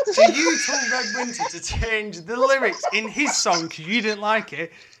 So you told Red Winter to change the lyrics in his song because you didn't like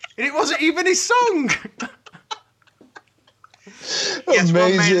it, and it wasn't even his song.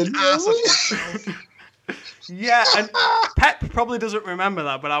 Amazing. Yeah, and Pep probably doesn't remember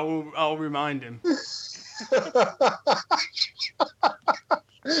that, but I'll remind him.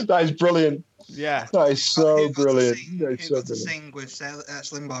 That is brilliant. Yeah. That is so Who brilliant. got That is so to brilliant. sing with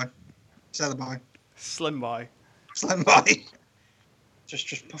Slim Boy? Sailor Boy. Slim Boy. Slim Boy. Just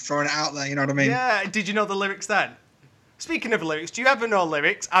throwing it out there, you know what I mean? Yeah, did you know the lyrics then? Speaking of lyrics, do you ever know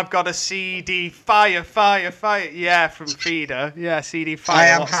lyrics? I've got a CD, fire, fire, fire. Yeah, from Feeder. Yeah, CD, fire. I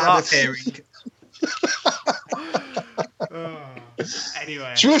am what's hard of that? hearing.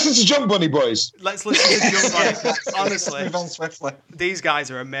 Anyway, Should we listen to Jump Bunny Boys? let's listen to Jump Bunny. Honestly, Move on swiftly. these guys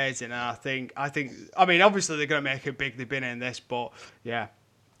are amazing, and I mean, obviously they're going to make a big been in this, but yeah,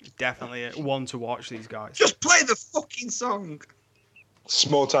 definitely one to watch, these guys. Just play the fucking song.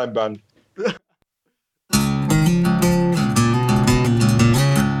 Small time band.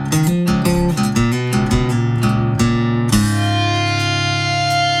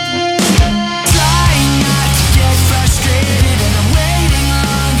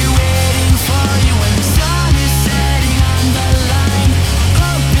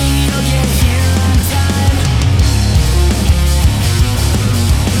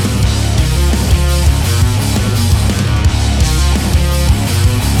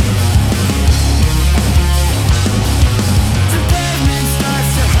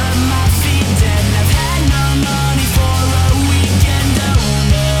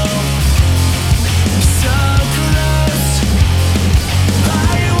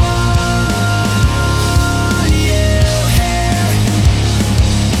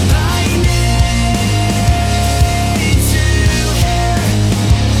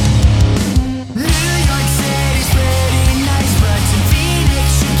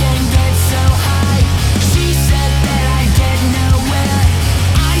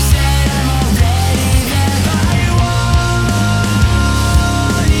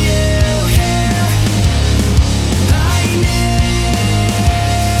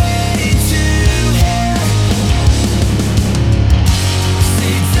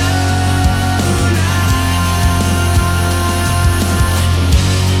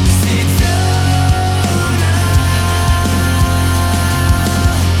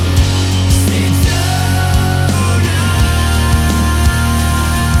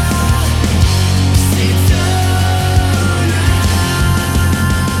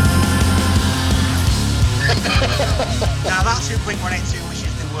 Now that's who Blink-182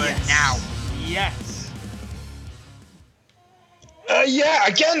 wishes they were now. Yes. Yeah,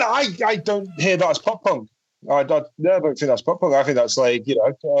 again, I don't hear that as pop punk. I don't think that's pop punk. I think that's like,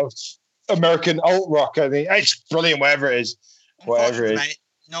 American alt rock. I think it's brilliant, whatever it is. Whatever it is. Mate,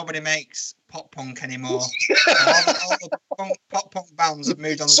 nobody makes pop punk anymore. all the pop punk bands have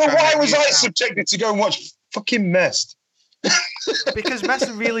moved on. So why was I subjected to go and watch fucking Mest? Because Mest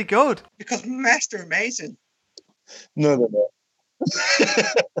are really good. Because Mest are amazing. No. But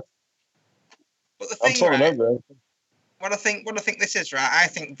the I'm thing, talking right, over it. what I think this is, right, I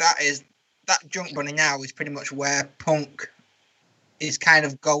think that Junk Bunny now is pretty much where punk is kind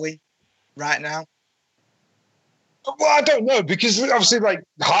of going right now. Well, I don't know, because obviously, like,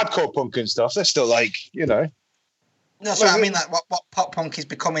 hardcore punk and stuff, they're still like, No, so I mean, like what pop punk is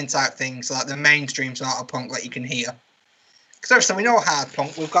becoming type things, so like the mainstream sort of punk that you can hear. Because obviously we know hard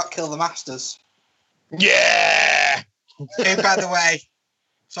punk. We've got Kill the Masters. yeah. Who, by the way,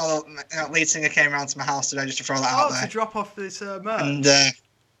 so the lead singer came around to my house today just to throw that out there. To drop off this merch. And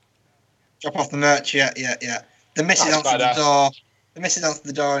drop off the merch, yeah. The missus That's answered badass. the door. The missus answered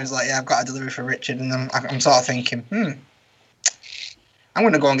the door and was like, "Yeah, I've got a delivery for Richard." And I'm sort of thinking, I'm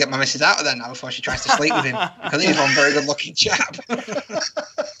going to go and get my missus out of there now before she tries to sleep with him, because he's one very good-looking chap.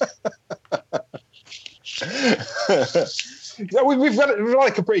 Yeah, we've got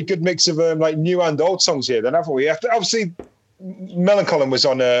like a pretty good mix of like new and old songs here, then, haven't we? Obviously, Melancholy was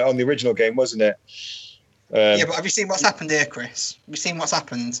on the original game, wasn't it? Yeah, but have you seen what's happened here, Chris? Have you seen what's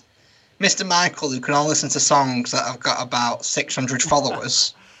happened? Mr. Michael, who can only listen to songs that have got about 600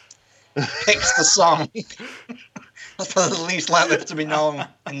 followers, picks the song that's probably the least likely to be known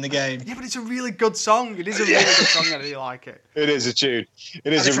in the game. Yeah, but it's a really good song. It is a really good song. I really like it. It is a tune.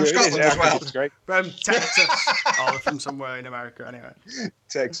 It is from Scotland as well. It's great. From Texas. Oh, from somewhere in America, anyway.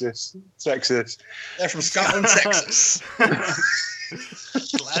 Texas. They're from Scotland, Texas.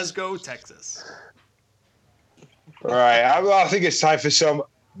 Glasgow, Texas. Right, I think it's time for some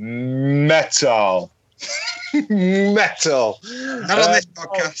metal. Metal. Not on this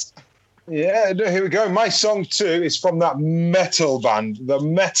podcast. Yeah, no, here we go. My song 2 is from that metal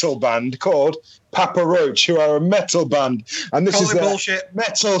band, called Papa Roach, who are a metal band. And this is their bullshit.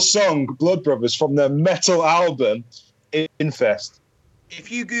 metal song, Blood Brothers, from their metal album, Infest.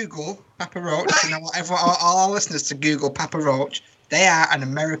 If you Google Papa Roach, and I want all our listeners to Google Papa Roach, they are an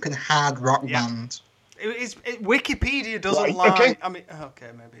American hard rock band. Wikipedia doesn't Right, lie. okay. I mean, okay,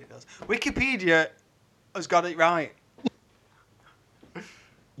 maybe it does. Wikipedia has got it right.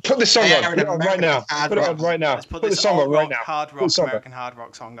 Put the song Yeah, on. Put it on right now. hard Put it rock. on right now. Let's put Put the this song on right alt-rock, now. hard Put the rock, song on. American hard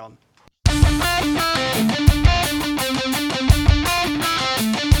rock song on.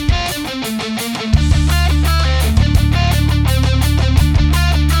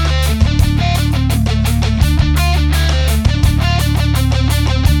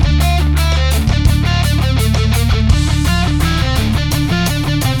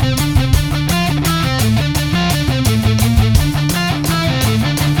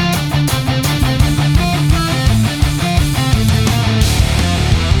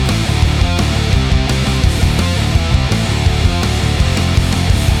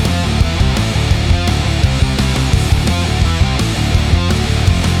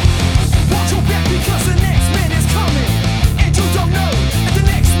 Watch your back because the next man is coming, and you don't know if the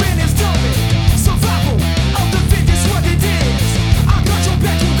next man is coming. Survival of the fittest, what it is. I got your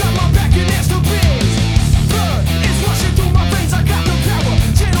back, you got my back, and that's the biz. Blood is rushing through my veins, I got the power.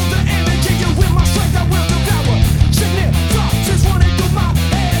 Channel the energy, and with my strength I will devour. Sickness, thoughts is running through my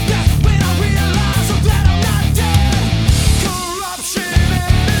head. That's when I realize that I'm not dead. Corruption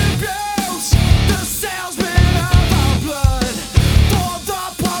and abuse, the salesman of our blood. For the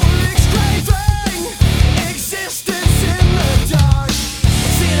public's craving, existence in the dark.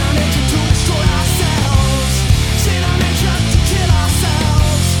 It's in our nature to destroy ourselves. It's in our nature to kill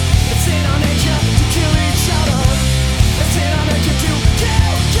ourselves. It's in our nature to kill each other. It's in our nature to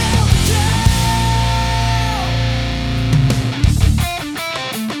kill, kill, kill.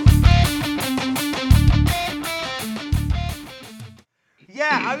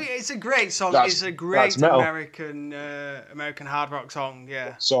 Yeah, I mean, it's a great song. It's a great that's metal. American hard rock song.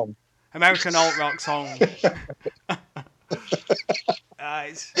 Yeah, Song. American alt rock song. It's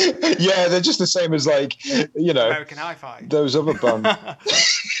Yeah, they're just the same as, like, you know, American Hi-Fi. those other bands.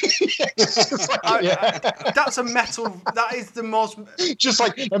 That's a metal. That is the most. Just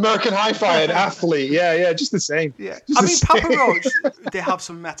like American Hi-Fi and Athlete. Yeah, just the same. Yeah, Just I the mean, same. Papa Roach. They have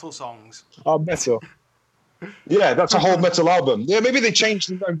some metal songs. Oh, metal. Yeah, that's a whole metal album. Yeah, maybe they changed,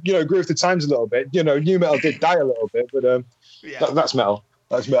 grew with the times a little bit. You know, new metal did die a little bit, but Yeah. that's metal.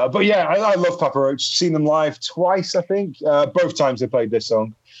 That's metal. But yeah, I love Papa Roach. Seen them live twice, I think. Both times they played this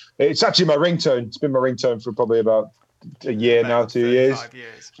song. It's actually my ringtone. It's been my ringtone for probably about a year now, 2 years. 35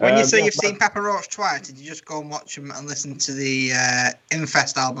 years. When you say yeah, you've seen Papa Roach twice, did you just go and watch them and listen to the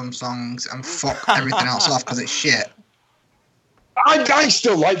Infest album songs and fuck everything else off because it's shit? I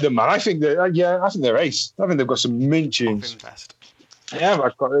still like them, man. I think they're ace. I think they've got some mint tunes. Infest. Yeah,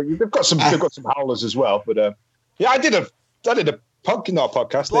 they've got some howlers as well. But yeah, I did a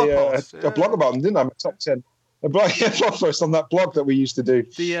podcast, Blog post, a blog about them, didn't I? My top 10. A blog post on that blog that we used to do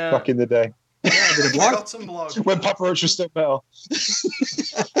back in the day. Yeah, I did a we blog got some blog. when Papa Roach was still metal.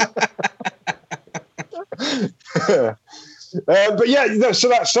 But yeah, no, so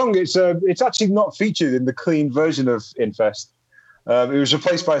that song, it's actually not featured in the clean version of Infest. It was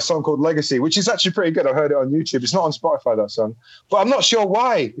replaced by a song called Legacy, which is actually pretty good. I heard it on YouTube. It's not on Spotify, that song, but I'm not sure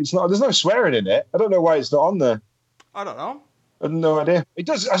why. It's not. There's no swearing in it. I don't know why it's not on there. I don't know. I have no idea. It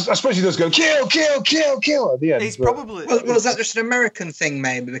does. I suppose he does go kill, kill, kill, kill at the end. He's but- probably. Well, is that just an American thing,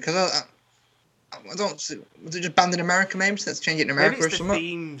 maybe? Because I don't see. Was it just banned in America, maybe? So let's change it in Maybe America or it's the something?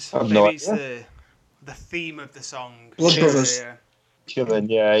 themes. I have Maybe no it's the theme of the song. Blood Brothers. Yeah. Killing,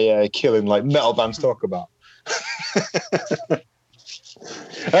 yeah, killing like metal bands talk about.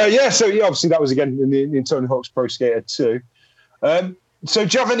 So obviously that was again in Tony Hawk's Pro Skater 2. So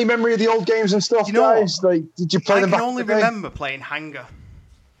do you have any memory of the old games and stuff, guys? Like, did you play them back I can only in the day? remember playing Hangar.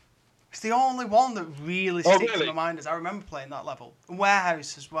 It's the only one that really sticks in my mind as I remember playing that level. And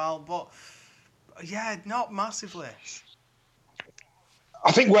Warehouse as well, but yeah, not massively.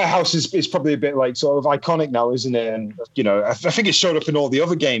 I think Warehouse is probably a bit like sort of iconic now, isn't it? And I think it showed up in all the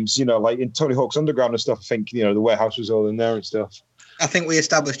other games. Like in Tony Hawk's Underground and stuff. I think the Warehouse was all in there and stuff. I think we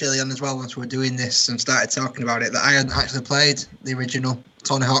established early on as well, once we were doing this and started talking about it, that I hadn't actually played the original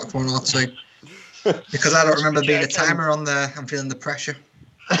Tony Hawk 1 or 2 because I don't remember being a timer on there. I'm feeling the pressure.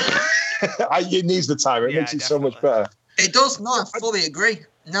 It needs the timer. It makes it so much better. It does. No, I fully agree.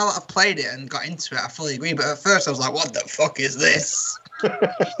 Now that I've played it and got into it, I fully agree. But at first, I was like, "What the fuck is this?"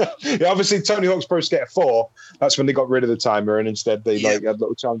 Yeah, obviously, Tony Hawk's Pro Skater 4. That's when they got rid of the timer and instead they had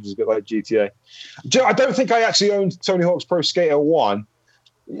little challenges, a bit like GTA. I don't think I actually owned Tony Hawk's Pro Skater 1.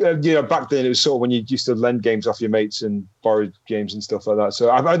 Back then it was sort of when you used to lend games off your mates and borrow games and stuff like that. So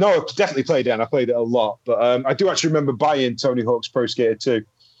I know I definitely played it and I played it a lot. But I do actually remember buying Tony Hawk's Pro Skater 2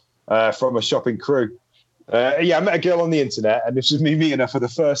 from a shopping crew. I met a girl on the internet, and this was me meeting her for the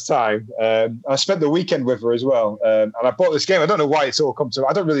first time. I spent the weekend with her as well, and I bought this game. I don't know why it's all come to.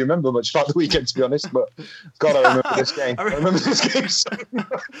 I don't really remember much about the weekend, to be honest. But God, I remember this game. I remember this game so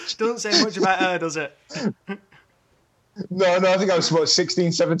much. Doesn't say much about her, does it? No, I think I was about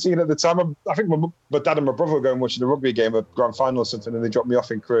 16, 17 at the time. I think my dad and my brother were going watching a rugby game, a grand final or something, and they dropped me off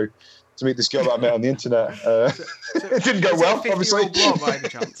in crew to meet this girl that I met on the internet. It didn't go well, obviously. By any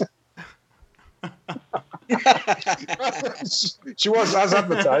chance? She was as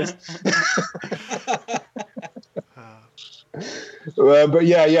advertised. But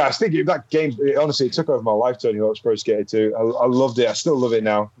I think that game, honestly, it took over my life, Tony Hawk's Pro Skater 2. I loved it. I still love it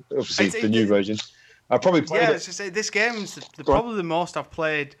now. Obviously, it's the new version. I probably played it. To say, this game's probably the most I've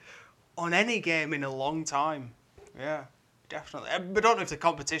played on any game in a long time. Yeah, definitely. I don't know if the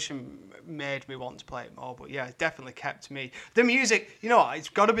competition made me want to play it more, but yeah, it definitely kept me. The music, it's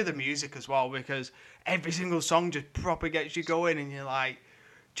got to be the music as well, because every single song just proper gets you going, and you're like,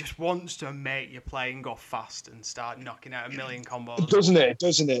 just wants to make you play and go fast and start knocking out a million combos. Doesn't it?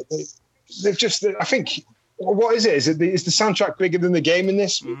 They've just, I think, what is it? Is the soundtrack bigger than the game in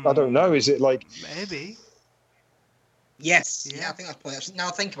this? I don't know. Is it like... Maybe. Yes. Yeah, I think that's probably... Now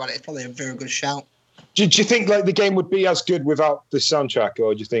I think about it, it's probably a very good shout. Do you think like the game would be as good without the soundtrack,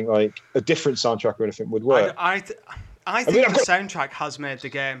 or do you think like a different soundtrack or anything would work? I think the soundtrack has made the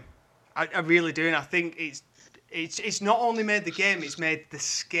game. I really do, and I think it's not only made the game; it's made the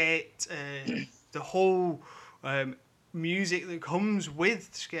skate, the whole music that comes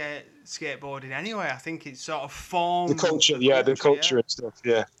with skateboarding. Anyway, I think it's sort of formed the culture, the culture and stuff.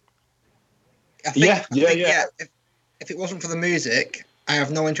 Yeah. I think, if it wasn't for the music, I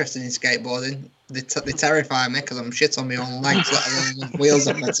have no interest in skateboarding. They terrify me because I'm shit on my own legs, let alone wheels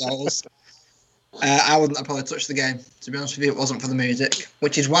on my toes. I wouldn't have probably touched the game, to be honest with you, if it wasn't for the music,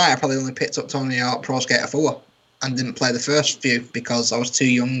 which is why I probably only picked up Tony Hawk Pro Skater 4 and didn't play the first few, because I was too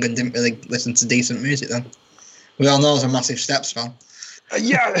young and didn't really listen to decent music then. We all know I was a massive Steps fan.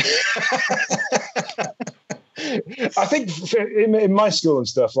 Yeah. I think in my school and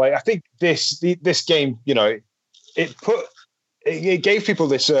stuff, like I think this game, it gave people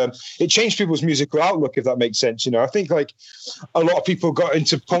this. It changed people's musical outlook, if that makes sense. I think like a lot of people got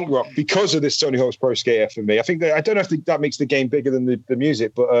into punk rock because of this Tony Hawk's Pro Skater. For me, I think I don't know if that makes the game bigger than the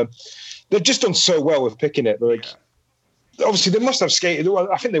music, but they've just done so well with picking it. Like, obviously, they must have skated.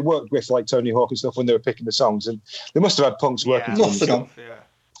 I think they worked with like Tony Hawk and stuff when they were picking the songs, and they must have had punks working. Most of them.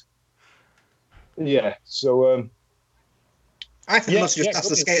 Yeah. So. I think they must have just asked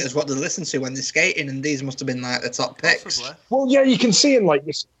the skaters what they listen to when they're skating, and these must have been like the top picks. Well, yeah, you can see in like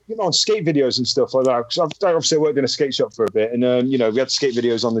on skate videos and stuff like that. Because I obviously worked in a skate shop for a bit, and we had skate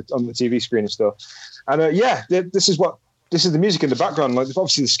videos on the TV screen and stuff. And this is the music in the background. Like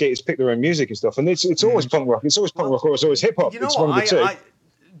obviously the skaters pick their own music and stuff, and it's always punk rock. It's always punk rock, or it's always hip hop. It's one of the two.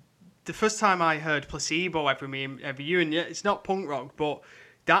 The first time I heard Placebo every year, and it's not punk rock, but.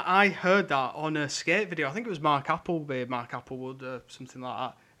 That I heard that on a skate video. I think it was Mark Applewood, something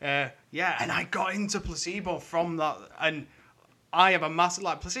like that. And I got into Placebo from that. And I have a massive,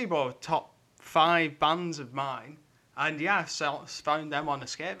 Placebo, top 5 bands of mine. And I found them on a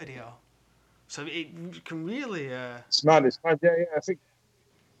skate video. So it can really... It's mad.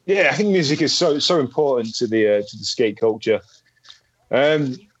 Yeah, I think music is so important to the skate culture.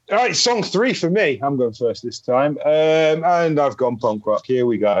 All right, song 3 for me. I'm going first this time. And I've gone punk rock. Here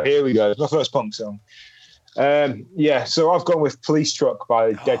we go. It's my first punk song. So I've gone with Police Truck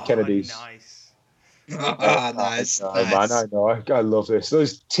by Dead Kennedys. Nice. Nice. Oh, man, I know. I love this.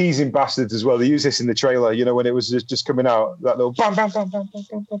 Those teasing bastards as well. They use this in the trailer, you know, when it was just coming out. That little bam, bam, bam, bam, bam,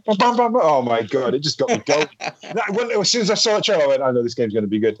 bam, bam, bam, bam, bam. Oh, my God. It just got me going. As soon as I saw the trailer, I went, I know this game's going to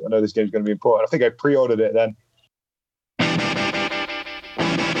be good. I know this game's going to be important. I think I pre-ordered it then.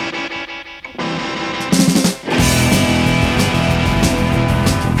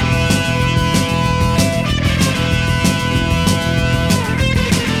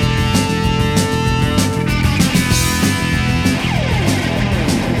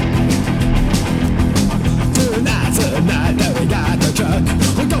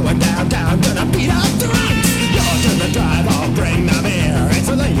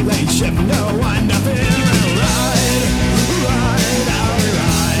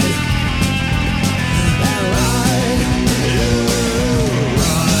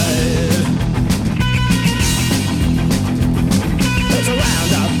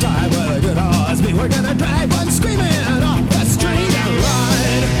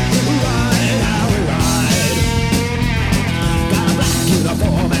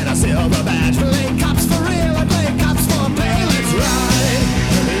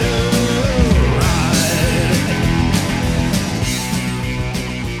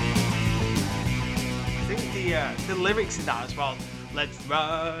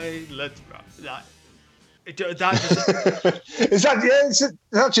 It's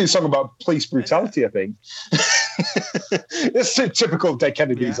actually a song about police brutality, I think. It's typical Dead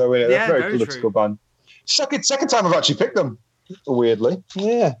Kennedys, though, isn't it? They're a very political band. Second time I've actually picked them, weirdly.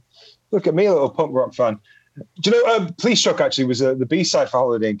 Yeah. Look at me, a little punk rock fan. Do you know, Police Truck actually was the B-side for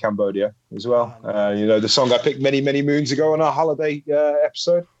Holiday in Cambodia as well. You know, the song I picked many, many moons ago on our holiday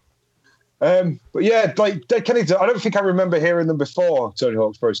episode. But yeah, like Dead Kennedys, I don't think I remember hearing them before Tony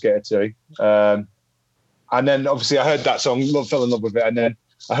Hawk's Pro Skater 2. And then obviously I heard that song, fell in love with it, and then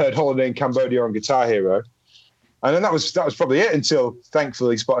I heard Holiday in Cambodia on Guitar Hero. And then that was probably it until,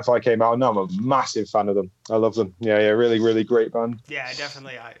 thankfully, Spotify came out. And now I'm a massive fan of them. I love them. Yeah, really, really great band. Yeah,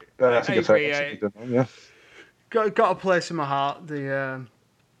 definitely. I agree. Yeah. Got a place in my heart, the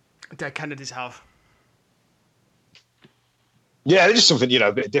Dead Kennedys have. Yeah, they're just something, you know,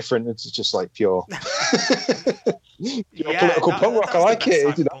 a bit different. It's just like pure political punk rock. I like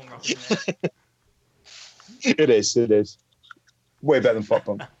it. You know? It is. Way better than pop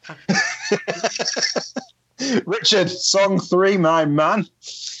punk. Richard, song 3, my man.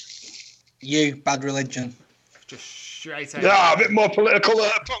 You, Bad Religion. Just straight out. Yeah, a bit more political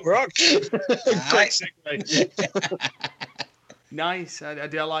punk rock. Great segue. Nice. I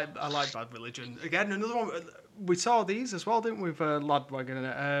like Bad Religion. Again, another one. We saw these as well, didn't we? With Ladwagon in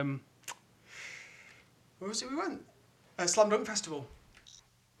it. Where was it we went? Slam Dunk Festival.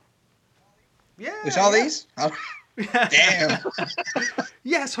 Yeah. We saw these? Oh. Damn.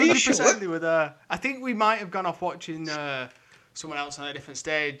 Yes, 100% they were there. I think we might have gone off watching someone else on a different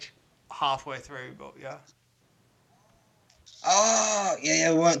stage halfway through, but yeah. Oh,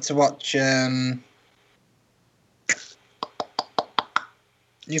 yeah, we went to watch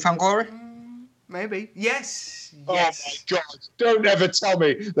Newfound Glory? Maybe. Yes. Oh my God. Don't ever tell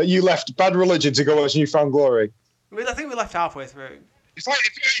me that you left Bad Religion to go watch Newfound Glory. I think we left halfway through. If I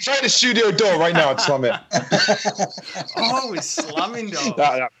had a studio door right now, I'd slam it. Oh, we're slamming doors.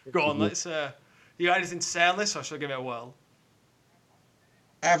 Go on, let's... you got anything to say on this, or should I give it a whirl?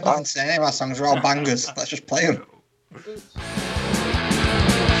 I have nothing to say. Any of our songs are all bangers. Let's just play them. There's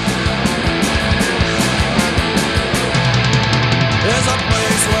a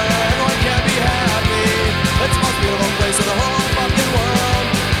place where everyone can be happy. It's the most beautiful place in the whole fucking world.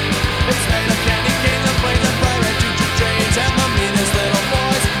 It's made of candy canes and planes and private choo-choo trains and the meanest little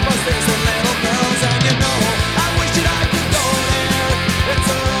boys, most decent little girls. And you know, I wish that I could go there. It's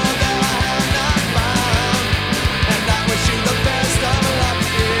a world that I have not found, and I wish you the best of luck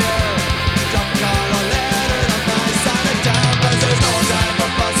here. Drop a card or letter on my side of town, 'cause there's no time for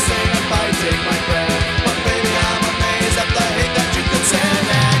fussing and fighting, my friend. But baby, I'm amazed at the hate that you could send.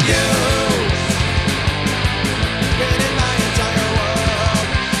 And you been in my entire world,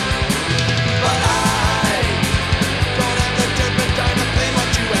 but I don't have the dirt but time to claim what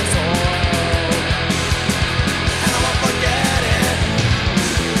you have soiled, and I won't forget it.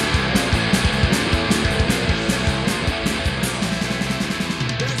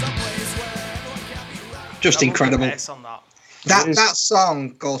 There's a place where everyone can be right. Just incredible. Bass on that. That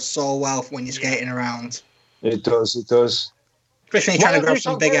song goes so well when you're skating around. It does. Especially when you're trying to grow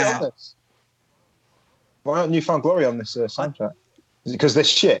some big hair. Why aren't Newfound Glory on this soundtrack? Is it because they're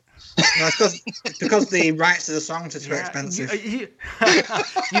shit? No, it's because the rights to the songs are too expensive. You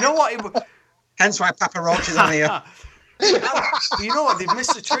know what? Hence why Papa Roach is on here. But you know what? They've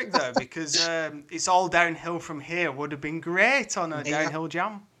missed a trick there because It's All Downhill From Here would have been great on a downhill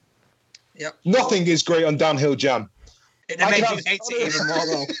jam. Yep. Nothing is great on Downhill Jam. It made you hate it even more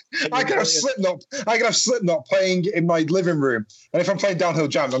though. I could have Slipknot playing in my living room, and if I'm playing Downhill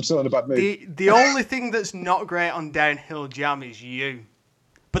Jam, I'm still in a bad mood. The only thing that's not great on Downhill Jam is you.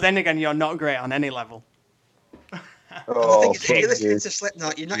 But then again, you're not great on any level. Oh, I think if you're listening to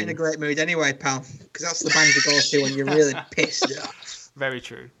Slipknot, you're not in a great mood anyway, pal. Because that's the band you go to when you're really pissed off. Very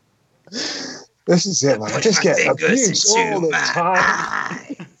true. This is it, man. I just get abused all the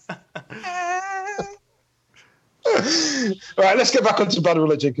time. All right, let's get back onto Bad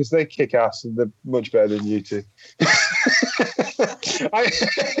Religion because they kick ass and they're much better than you two.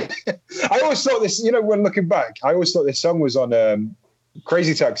 I always thought this, when looking back, I always thought this song was on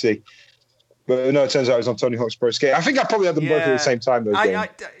Crazy Taxi. But no, it turns out it was on Tony Hawk's Pro Skate. I think I probably had them both at the same time.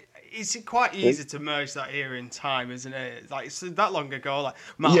 It's quite easy to merge that era in time, isn't it? Like it's that long ago, like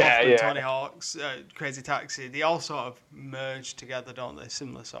Matt Hoffman, Tony Hawk's Crazy Taxi, they all sort of merged together, don't they?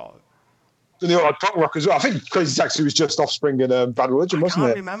 Similar sort of. And they all had punk rock as well. I think Crazy Taxi was just Offspring and Bad Religion, wasn't it?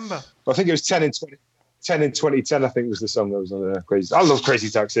 I can't remember. I think it was 10 in 2010. I think was the song that was on Crazy. I love Crazy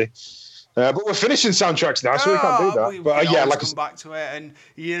Taxi. But we're finishing soundtracks now, so we can't do that. We come back to it, and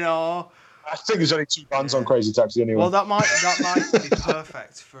I think there's only 2 bands on Crazy Taxi anyway. Well, that might be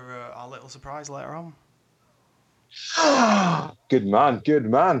perfect for our little surprise later on. Good man.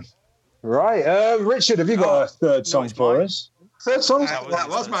 Right, Richard, have you got a third song for us? Third song? That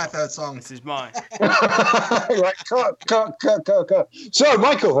was my third song. This is mine. Right, cut. So,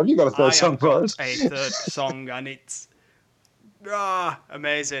 Michael, have you got a third song for us? A third song, and it's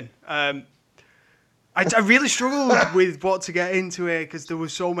amazing. I really struggled with what to get into here because there were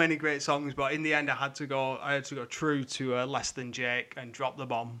so many great songs, but in the end, I had to go true to Less Than Jake and Drop the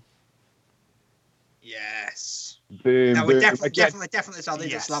Bomb. Yes. Boom. No, we definitely saw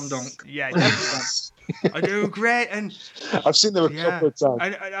these at Slam Dunk. Yeah, definitely. I do great, and I've seen them a couple of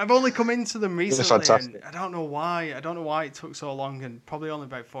times. I've only come into them recently, fantastic. and I don't know why. I don't know why it took so long, and probably only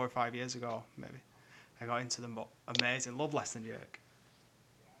about 4 or 5 years ago, maybe I got into them. But amazing, love Less Than Jake.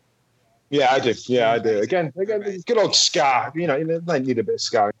 Yeah, I do. Again, good old ska. They need a bit of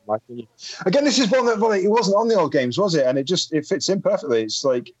ska in my opinion. Again, this is one that it wasn't on the old games, was it? And it fits in perfectly. It's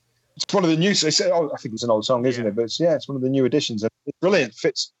like it's one of the new. They say, I think it's an old song, isn't it? But it's one of the new additions, and it's brilliant.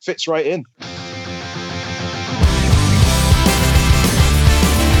 Fits right in.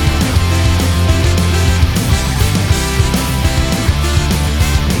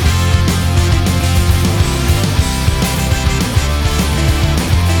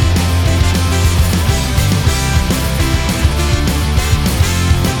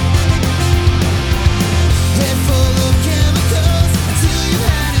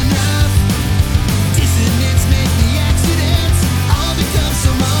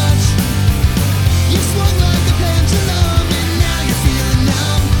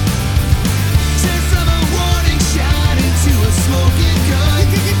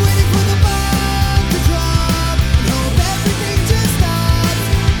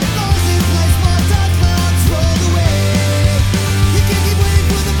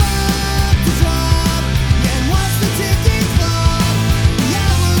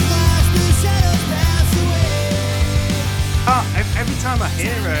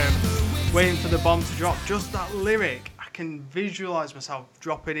 Waiting for the bomb to drop, just that lyric, I can visualize myself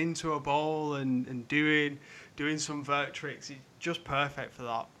dropping into a bowl and doing some vert tricks. It's just perfect for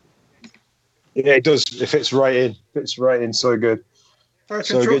that. Yeah, it does. It fits right in. So good.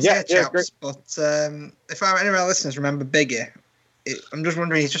 So good. Yeah, chaps. But if any of our listeners remember Biggie, I'm just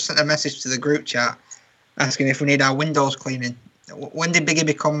wondering, he's just sent a message to the group chat asking if we need our windows cleaning. When did Biggie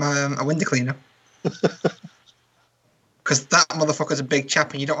become a window cleaner? Because that motherfucker's a big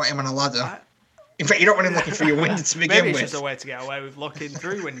chap and you don't want him on a ladder. In fact, you don't want him looking through your window to begin with. Maybe it's just a way to get away with looking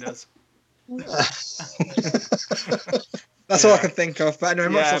through windows. That's all I can think of. But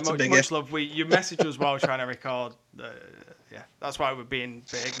anyway, much love to Biggie. Much love. Your message was while trying to record. That's why we're being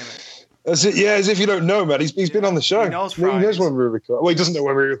big. As if you don't know, man. He's been on the show. He knows when we record. Well, he doesn't know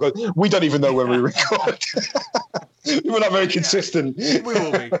when we record. We don't even know when we record. We're not very consistent. We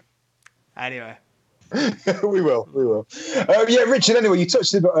will be. Anyway. we will. Yeah, Richard. Anyway, you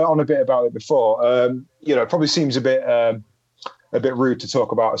touched on a bit about it before. It probably seems a bit rude to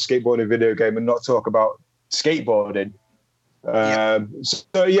talk about a skateboarding video game and not talk about skateboarding.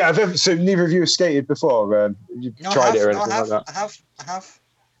 So neither of you have skated before. You've tried it or anything like that? I have.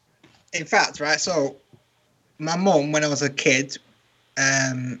 In fact, right. So, my mum, when I was a kid,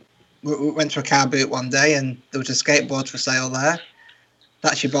 we went to a car boot one day, and there was a skateboard for sale there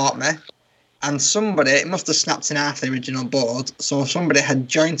that she bought me. and somebody, it must have snapped in half the original board, so somebody had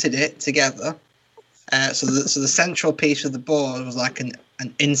jointed it together. So the central piece of the board was like an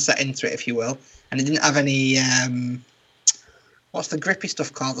inset into it, if you will, and it didn't have any what's the grippy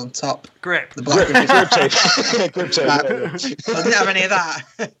stuff called on top? Grip. The black grippy Grip tape. Right. Yeah. So it didn't have any of that.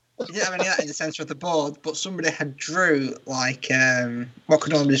 It didn't have any of that in the centre of the board, but somebody had drew like what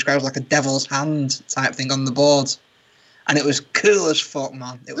could only be described as like a devil's hand type thing on the board, and it was cool as fuck,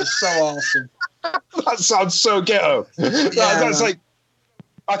 man. It was so awesome. That sounds so ghetto. That's like,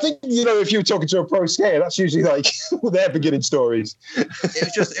 I think, you know, if you were talking to a pro skater, that's usually like their beginning stories.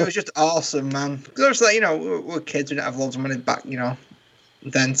 It was just awesome, man. Because obviously, you know, we're kids, we didn't have loads of money back, you know,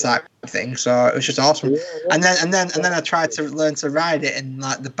 then type thing. So it was just awesome. Yeah. And then I tried to learn to ride it in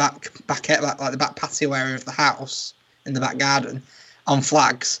like the back like the back patio area of the house in the back garden on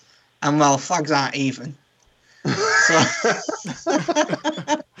flags. And well, flags aren't even.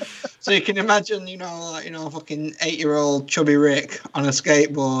 So you can imagine, you know, like, you know, fucking 8-year-old chubby Rick on a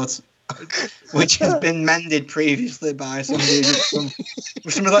skateboard, which has been mended previously by somebody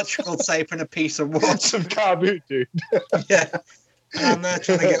with some electrical tape and a piece of wood. Some car boot, dude. Yeah. And I'm there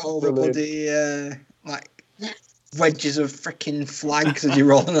trying to get all the bloody, like, wedges of freaking flags as you're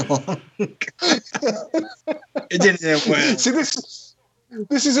rolling along. It didn't end well. See,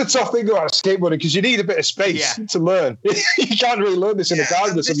 this is a tough thing about skateboarding because you need a bit of space to learn. You can't really learn this in a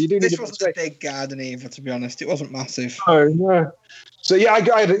garden. You do need a bit of space. This wasn't a big garden either, to be honest. It wasn't massive. Oh, no. So yeah, I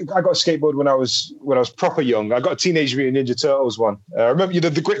got a skateboard when I was proper young. I got a Teenage Mutant Ninja Turtles one. I remember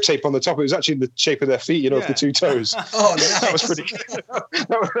the grip tape on the top. It was actually in the shape of their feet, you know, with the two toes. Oh, nice. That was pretty.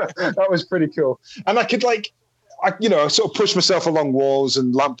 That was pretty cool. And I could I sort of push myself along walls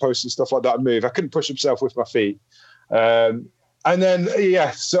and lampposts and stuff like that and move. I couldn't push myself with my feet. And then,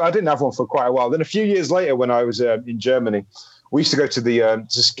 so I didn't have one for quite a while. Then a few years later, when I was in Germany, we used to go to the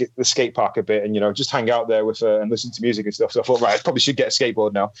skate park a bit and, you know, just hang out there with and listen to music and stuff. So I thought, right, I probably should get a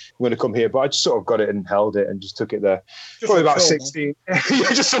skateboard now. I'm going to come here. But I just sort of got it and held it and just took it there. Probably about 16.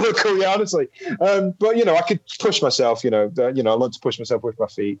 Just to look cool, yeah, honestly. But, you know, I could push myself, I learned to push myself with my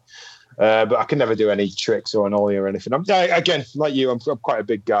feet. But I can never do any tricks or an ollie or anything. Again, like you, I'm quite a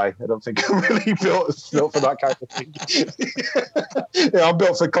big guy. I don't think I'm really built for that kind of thing. I'm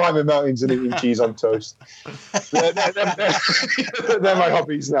built for climbing mountains and eating cheese on toast. They're my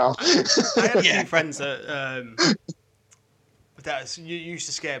hobbies now. I had a few friends that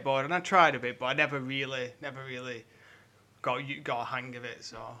used to skateboard, and I tried a bit, but I never really got a hang of it.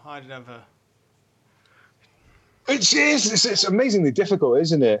 So I never. It's amazingly difficult,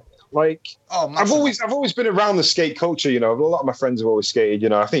 isn't it? Like, I've always been around the skate culture, you know. A lot of my friends have always skated, you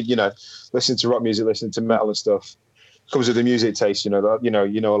know. I think, you know, listening to rock music, listening to metal and stuff comes with the music taste, you know.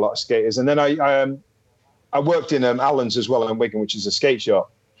 A lot of skaters. And then I worked in Allen's as well in Wigan, which is a skate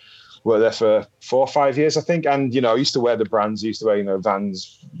shop. Worked there for 4 or 5 years, I think. And, you know, I used to wear the brands. I used to wear, you know,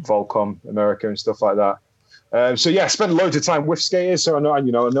 Vans, Volcom, America and stuff like that. I spent loads of time with skaters, so I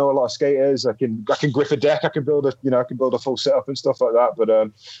know a lot of skaters. I can grip a deck. I can build a full setup and stuff like that. But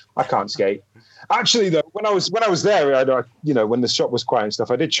I can't skate. Actually, though, when I was there, when the shop was quiet and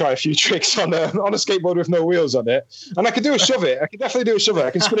stuff, I did try a few tricks on a skateboard with no wheels on it, and I could do a shove it. I could definitely do a shove it.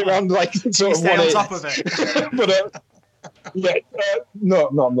 I can spin it around like sort of stay on top of it. But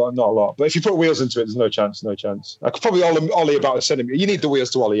not a lot. But if you put wheels into it, there's no chance. I could probably ollie about a centimetre. You need the wheels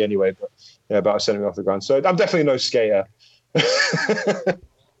to ollie anyway, but yeah, about a centimetre off the ground. So I'm definitely no skater. But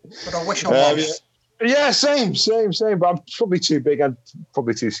I wish I was. Yeah, same. But I'm probably too big. I'm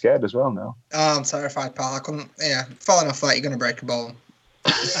probably too scared as well now. Oh, I'm terrified, pal. I couldn't. Yeah, falling off that, you're going to break a bone.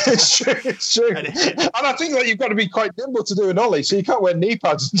 It's true. And I think that you've got to be quite nimble to do an ollie, so you can't wear knee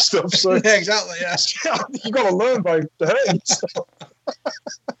pads and stuff. So yeah, exactly. Yeah, you've got to learn by hurting yourself.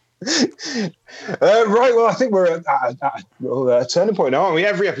 Right, well, I think we're at a turning point now, aren't we?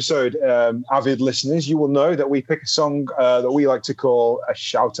 Every episode, avid listeners, you will know that we pick a song that we like to call a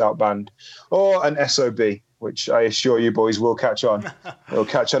shout-out band or an SOB, which I assure you boys will catch on. It'll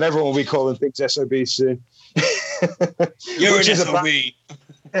catch on. Everyone will be calling things SOB soon. You're an SOB.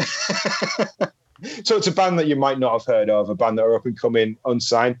 So it's a band that you might not have heard of, a band that are up and coming,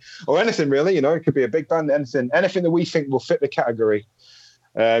 unsigned, or anything really. You know, it could be a big band, anything that we think will fit the category.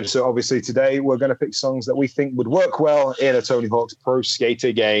 So obviously today we're going to pick songs that we think would work well in a Tony Hawk's Pro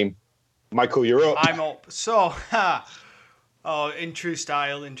Skater game. Michael, you're up. I'm up. So, in true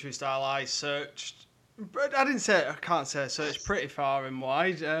style, I searched. But I can't say I searched pretty far and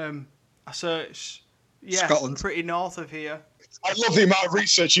wide. I searched, Scotland, pretty north of here. I love the amount of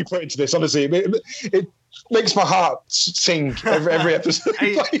research you put into this. Honestly, it makes my heart sing every episode.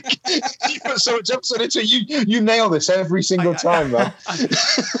 Like, you put so much episode into it. You nail this every single time, man.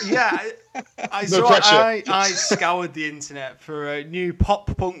 I scoured the internet for new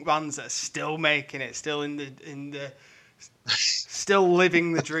pop punk bands that are still making it, still still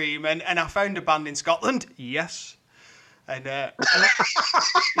living the dream, and I found a band in Scotland. Yes, and I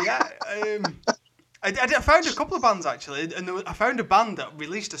found a couple of bands actually, and I found a band that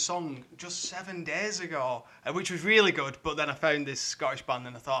released a song just 7 days ago, which was really good. But then I found this Scottish band,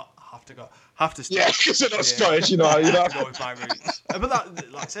 and I thought I have to. Yeah, because they're not Scottish, you know. I have to go with my roots. But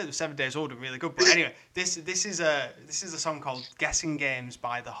that, like I said, it was 7 days old and really good. But anyway, this is a song called "Guessing Games"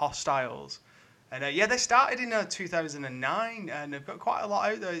 by the Hostiles, and they started in 2009, and they've got quite a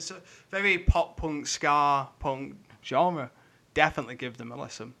lot out there. It's a very pop punk, ska punk genre. Definitely give them a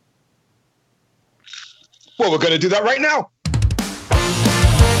listen. Well, we're going to do that right now.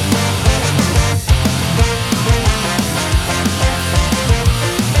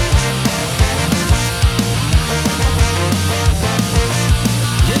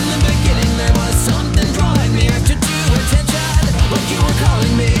 In the beginning there was something drawing me to attention. Like you were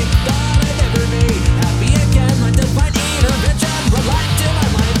calling me, thought I'd never be happy again. Like to find intervention, brought light to my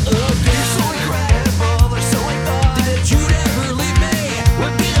life again. You're so incredible, or so I thought. That you'd ever leave me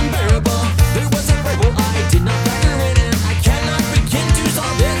would be unbearable. There was a rebel I did not factor in, and I cannot begin to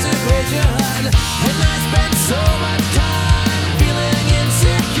solve this equation. And I spent so much time feeling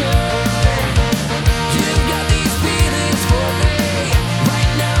insecure. You got these feelings for me.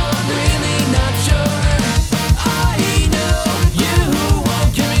 Right now I'm really not sure. I know you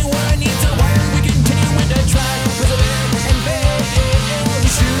won't give me what I need, so why are we continuing to try? Persevere and fail. You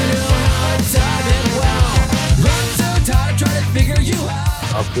sure know how it's happened well. I'm so tired of trying to figure you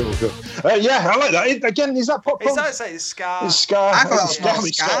out. Oh, cool. Yeah, I like that. Again, is that pop punk? It's ska. It's ska. I thought It's it was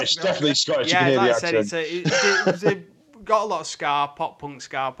definitely ska. Scottish. Definitely Scottish. Yeah, you can hear like the I said, accent. it's got a lot of ska, pop punk,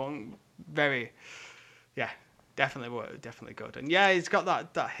 ska punk. Very, yeah, definitely good. And yeah, it's got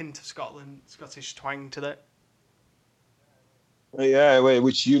that hint of Scottish twang to it. Yeah,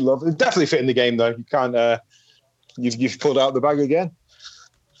 which you love. It definitely fit in the game, though. You can't. You've pulled out the bag again.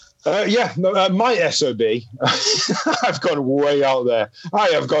 My SOB. I've gone way out there. I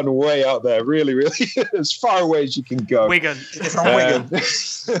have gone way out there. Really, really, as far away as you can go. Wigan. It's from Wigan.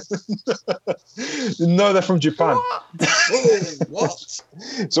 No, they're from Japan. What?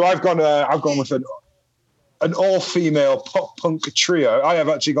 So I've gone with an all-female pop punk trio. I have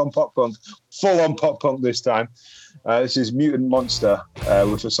actually gone pop punk, full-on pop punk this time. This is Mutant Monster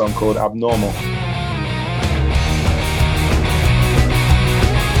with a song called Abnormal.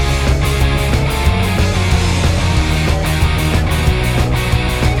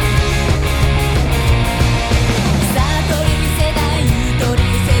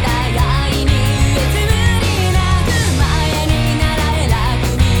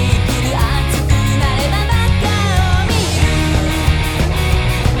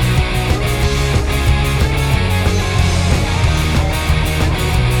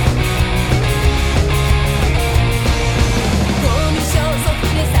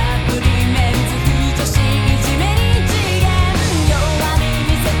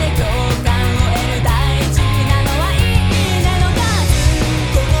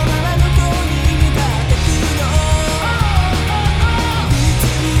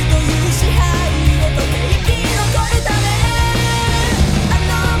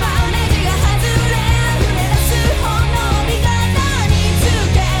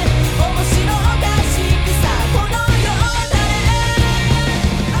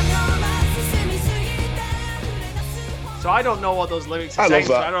 I don't know what those lyrics are saying,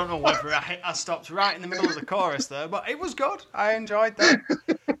 so I don't know whether I stopped right in the middle of the chorus there, but it was good. I enjoyed that.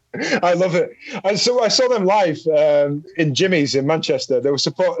 I love it. And so I saw them live in Jimmy's in Manchester. They were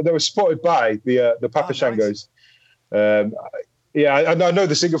supported by the Papa Shangos. Nice. I know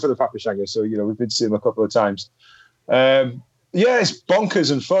the singer for the Papa Shangos, so we've been to see them a couple of times. It's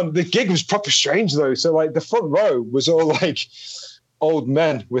bonkers and fun. The gig was proper strange though. So like the front row was all like old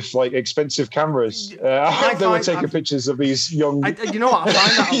men with like expensive cameras. I hope they were taking pictures of these young. You know what? I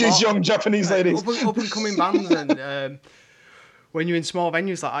find that these young Japanese ladies, up and coming bands, and when you're in small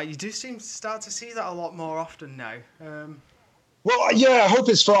venues like that, you do start to see that a lot more often now. Well, yeah, I hope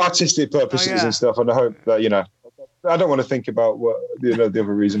it's for artistic purposes and stuff, and I hope that I don't want to think about what the other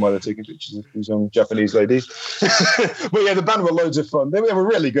reason why they're taking pictures of these young Japanese ladies. But yeah, the band were loads of fun. They were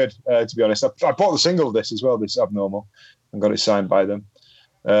really good, to be honest. I bought the single of this as well, this Abnormal, and got it signed by them.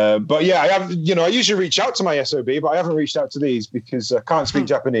 But yeah, I have. I usually reach out to my SOB, but I haven't reached out to these because I can't speak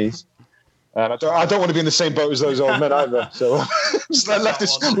Japanese, and I don't want to be in the same boat as those old men either. So just left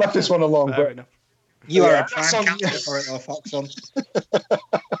this one alone. But You are Yeah, a prime that song- candidate for it, though, Foxon.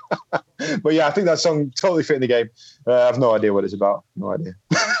 But yeah, I think that song totally fit in the game. I have no idea what it's about. No idea.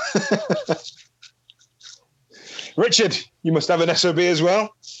 Richard, you must have an SOB as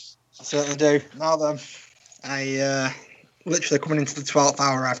well. I certainly do. Now then, I literally coming into the 12th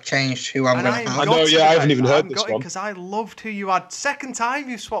hour, I've changed who I'm And going I to I have. know, yeah, I haven't even heard this one. because I loved who you had. Second time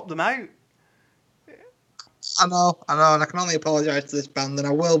you swapped them out. I know, and I can only apologise to this band, and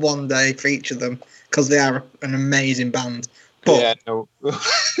I will one day for each of them because they are an amazing band. But Yeah, no.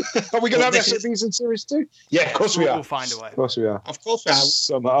 Are we going to have this is- SOBs in series 2? Yeah, of course we We'll are. find a way. Of course we are. of course, we are.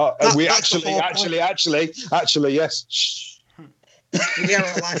 Somehow. That- We that's the actually, whole yes. Shh. Here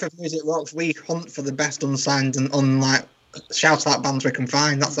at Life of Music Rocks, we hunt for the best unsigned and unlike shout out bands we can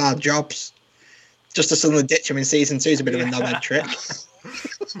find. That's our jobs. Just to suddenly ditch them in season 2 is a bit of a knobhead trick.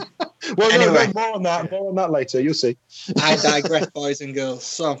 Well, Anyway. no, more on that later. You'll see. I digress, boys and girls.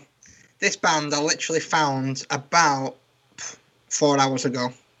 So, this band I literally found about 4 hours ago,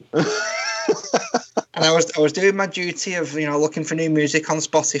 and I was doing my duty of looking for new music on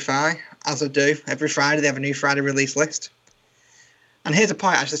Spotify, as I do every Friday. They have a new Friday release list. And here's a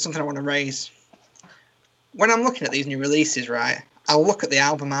point, actually, something I want to raise. When I'm looking at these new releases, right, I'll look at the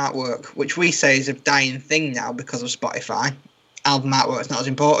album artwork, which we say is a dying thing now because of Spotify. Album artwork's not as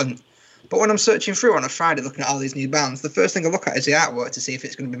important. But when I'm searching through on a Friday looking at all these new bands, the first thing I look at is the artwork to see if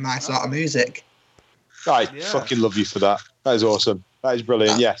it's going to be my sort of music. I Yeah. fucking love you for that. That is awesome. That is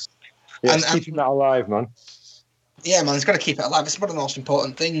brilliant. Yes. Yes, And- keeping that alive, man. Yeah, man, it's got to keep it alive. It's one of the most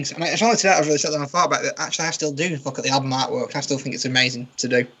important things. And it's only today I've really sat down and thought about it. Actually, I still do look at the album artwork. I still think it's amazing to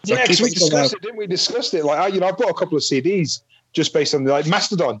do. So Yeah, keep because we it still discussed alive. it, didn't we? Discussed it. Like, I've bought a couple of CDs just based on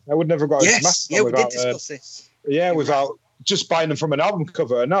Mastodon. I would never got into Yes, Mastodon yeah, we did without, discuss this. without just buying them from an album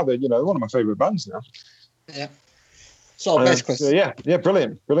cover. And now they're, one of my favourite bands now. Yeah. So basically, So, yeah,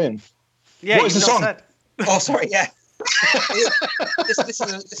 brilliant. Yeah, What is you've the not song? said. oh sorry, yeah.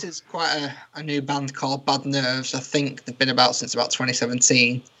 this is quite a new band called Bad Nerves. I think they've been about since about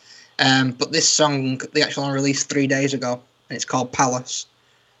 2017. But this song, they actually released 3 days ago, and it's called Palace.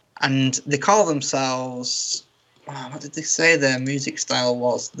 And they call themselves. What did they say their music style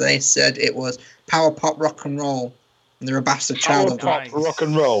was? They said it was power pop rock and roll, and they're a bastard child Power of pop, Nice. rock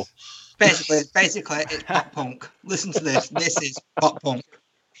and roll. Basically, it's pop punk. Listen to this. This is pop punk.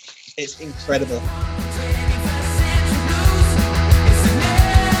 It's incredible.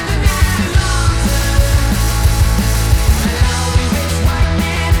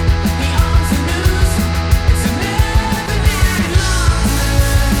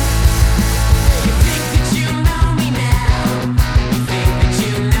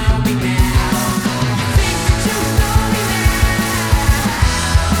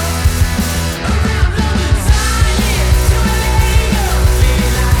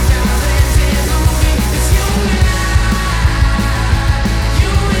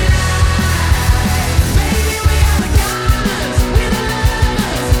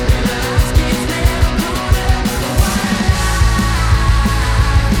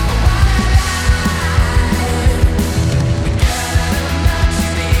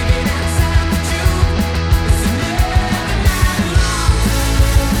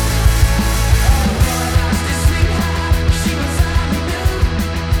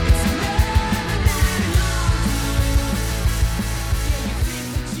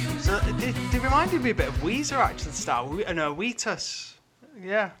 So they reminded me a bit of Weezer actually at the start. No, Wheatus.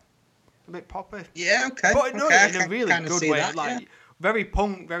 Yeah. A bit poppy. Yeah, okay. But no, okay, in I a can really kinda good see way. that, Like very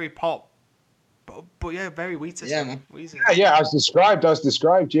punk, very pop. But yeah, very Wheatus. Yeah, man. Weezer. Yeah, as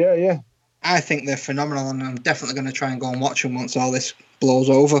described. Yeah. I think they're phenomenal, and I'm definitely going to try and go and watch them once all this blows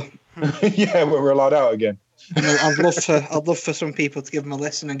over. Yeah, when we're allowed out again. And I'd love for some people to give them a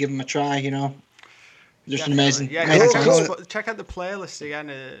listen and give them a try. Just an Definitely. amazing. Yeah, amazing check out the playlist again.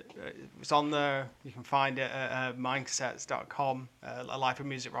 It's on there. You can find it at mindcassettes.com. Life of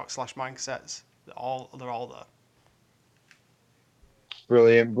Music Rock /mindcassettes. They're all there.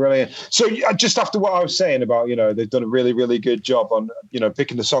 Brilliant. So just after what I was saying about, they've done a really, really good job on,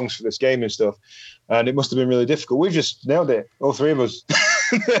 picking the songs for this game and stuff. And it must have been really difficult. We've just nailed it, all three of us.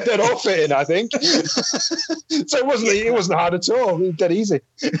 They're all fitting, I think. So it wasn't hard at all. It was dead easy.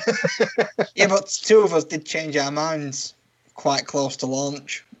 Yeah, but two of us did change our minds quite close to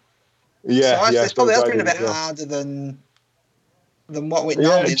launch. Yeah, so actually, yeah. it's probably I been a did bit as well. harder than what we Yeah,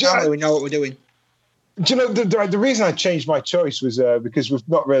 normally. do you- Normally we know what we're doing. Do you know the reason I changed my choice was because we've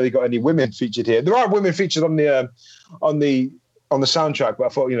not really got any women featured here. There are women featured on the soundtrack, but I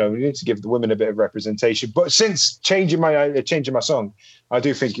thought we need to give the women a bit of representation. But since changing my song, I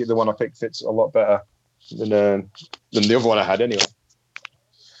do think the one I picked fits a lot better than the other one I had anyway.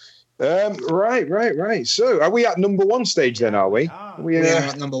 Right. So, are we at number one stage then? Are we? We are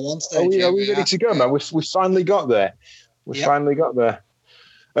at number one stage. Are we ready to go, man? We finally got there. Finally got there.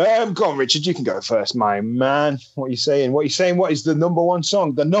 Go on, Richard. You can go first, my man. What are you saying? What is the number one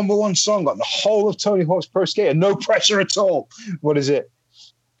song? The number one song on the whole of Tony Hawk's Pro Skater. No pressure at all. What is it?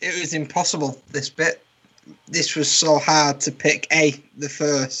 It was impossible. This bit. This was so hard to pick. The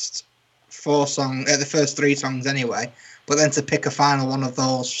first the first three songs anyway. But then to pick a final one of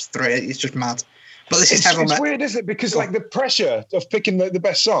those three, it's just mad. But this is heavy metal. It's weird, isn't it? Because like the pressure of picking the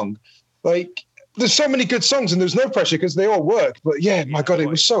best song, like there's so many good songs and there's no pressure because they all work. But yeah, my God, it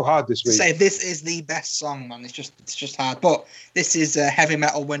was so hard this week. Say this is the best song, man. It's just hard. But this is a Heavy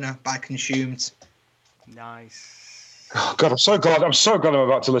Metal Winner by Consumed. Nice. Oh God, I'm so glad I'm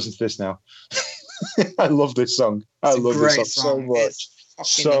about to listen to this now. I love this song. I love this song so much.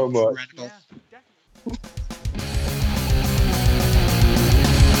 So much. Yeah, definitely.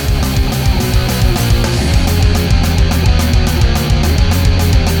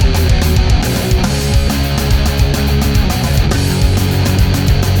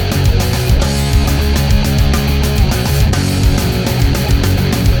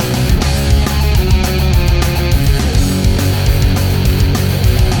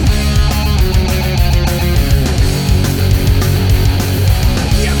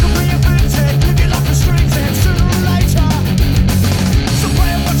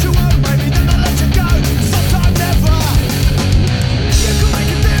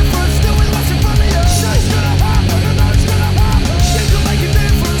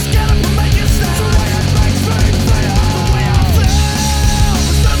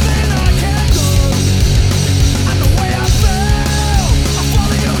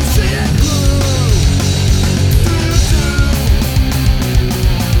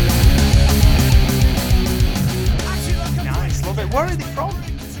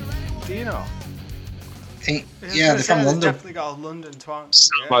 Yeah, they're from London. Definitely got a London twang.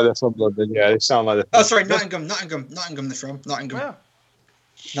 Like they're from London. Yeah, they sound like. Oh, sorry, Nottingham. They're from Nottingham.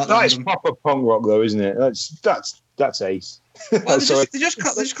 Yeah. That's proper punk rock, though, isn't it? That's ace. Well, they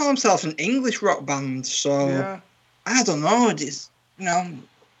just call themselves an English rock band. So Yeah. I don't know. It's Yeah,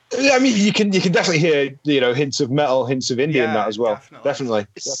 I mean, you can definitely hear hints of metal, hints of indie in that as well. Definitely.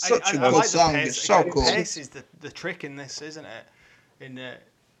 It's such a good like song. The pace. It's so cool. The pace is the trick in this, isn't it?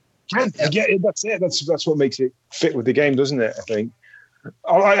 Yeah, that's it. That's what makes it fit with the game, doesn't it? I think.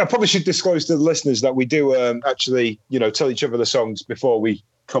 I probably should disclose to the listeners that we do actually, tell each other the songs before we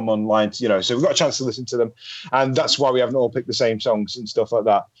come online. So we've got a chance to listen to them, and that's why we haven't all picked the same songs and stuff like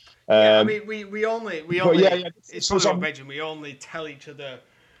that. I mean, we only. It's probably what I mentioned. We only tell each other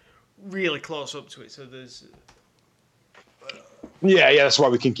really close up to it. So there's. Yeah, that's why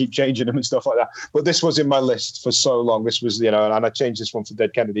we can keep changing them and stuff like that. But this was in my list for so long. This was, and I changed this one for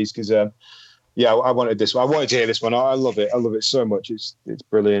Dead Kennedys because, I wanted this one. I wanted to hear this one. I love it. I love it so much. It's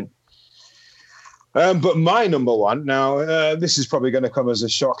brilliant. But my number one, now, this is probably going to come as a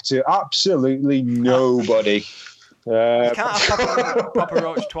shock to absolutely nobody. You can't have Papa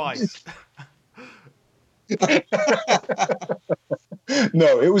Roach twice.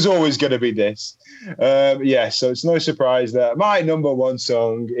 No, it was always going to be this. So it's no surprise that my number one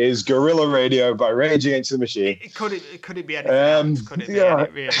song is Guerrilla Radio by Rage Against the Machine. Could it be anything else? Could it be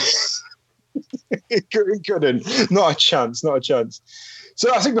anything, really? It couldn't. Not a chance.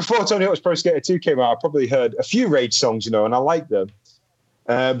 So I think before Tony Hawk's Pro Skater 2 came out, I probably heard a few Rage songs, and I liked them.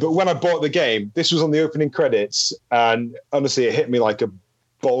 But when I bought the game, this was on the opening credits, and honestly, it hit me like a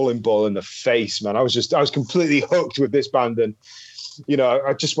bowling ball in the face, man. I was completely hooked with this band, and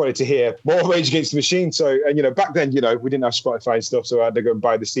I just wanted to hear more Rage Against the Machine. So, and back then, we didn't have Spotify and stuff, so I had to go and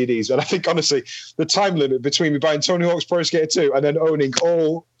buy the CDs. And I think, honestly, the time limit between me buying Tony Hawk's Pro Skater 2 and then owning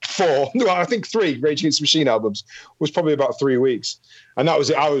all 3 Rage Against the Machine albums was probably about 3 weeks. And that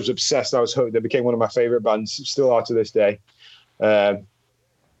was it. I was obsessed. I was hooked. They became one of my favorite bands, still are to this day. So,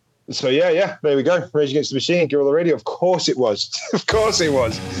 there we go. Rage Against the Machine, Guerrilla Radio. Of course it was. Of course it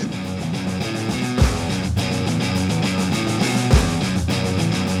was.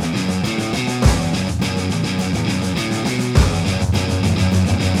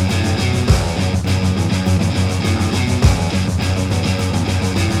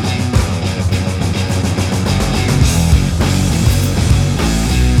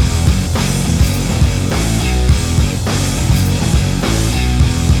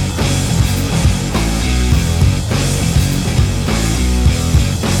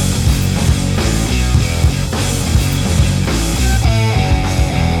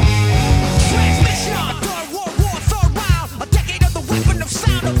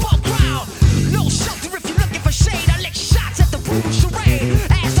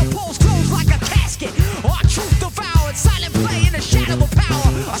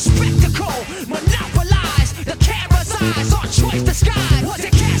 Was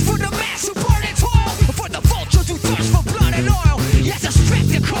it cash for the mass who burn and toil? Or for the vultures who thirst for blood and oil? Yes, a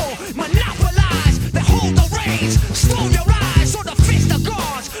spectacle, monopolize, they hold the reins, stone your eyes, or the fist of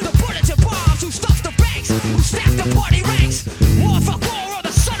guards, the bullets and bombs who stuff the banks, who stack the party ranks. War for gore or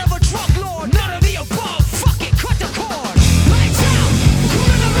the son of a drug lord, none of the above, fuck it, cut the cord. Lights out,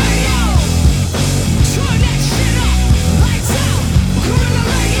 Gorilla Radio, turn that shit up. Lights out, Gorilla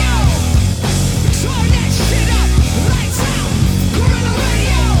Radio, turn that shit up. Lights out, Gorilla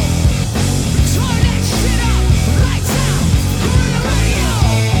Radio, turn that shit up. Lights out, Gorilla Radio.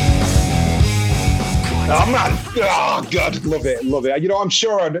 Oh man, oh god, love it. You know, I'm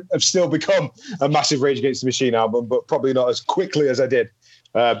sure I'd have still become a massive Rage Against the Machine album, but probably not as quickly as I did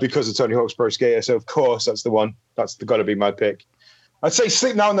because of Tony Hawk's Pro Skater. So of course, that's the one. That's got to be my pick. I'd say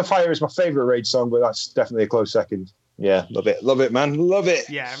 "Sleep Now in the Fire" is my favorite Rage song, but that's definitely a close second. Yeah, love it, man, love it.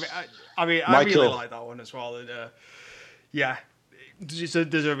 Yeah, I really like that one as well. And, yeah, there's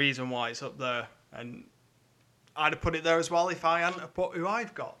a reason why it's up there, and I'd have put it there as well if I hadn't put who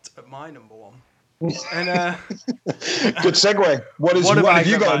I've got at my number one. And good segue. What have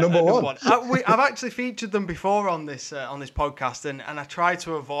you got at number one? I've actually featured them before on this podcast, and I try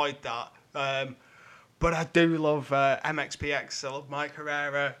to avoid that. But I do love MXPX. I love Mike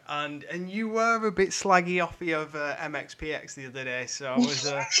Herrera, and you were a bit slaggy offy of MXPX the other day, so I was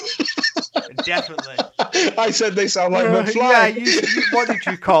definitely. I said they sound like McFly. Yeah, what did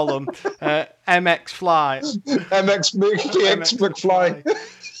you call them? MX Fly. MXPX McFly.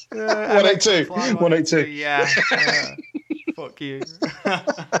 182. Yeah. Fuck you.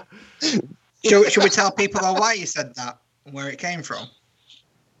 Should we tell people though why you said that and where it came from?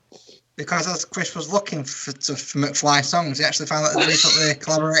 Because as Chris was looking for McFly songs, he actually found that they recently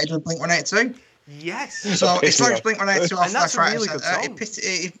collaborated with Blink-182. Yes. So he started Blink-182 off left, right, really and good centre. song.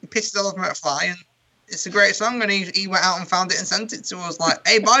 He pitched all over McFly, and it's a great song. And he went out and found it and sent it to us. Like,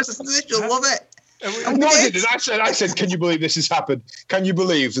 hey boys, listen to this, you'll love it. No, I didn't. I said, can you believe this has happened? Can you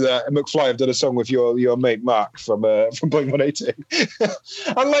believe that McFly have done a song with your mate Mark from Blink-182?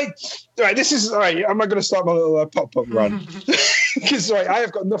 I'm like, all right, this is all right. Am I going to start my little pop punk run? Because I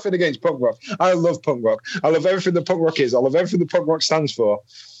have got nothing against punk rock. I love punk rock. I love everything that punk rock is. I love everything that punk rock stands for.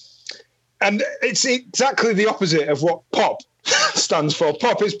 And it's exactly the opposite of what pop stands for.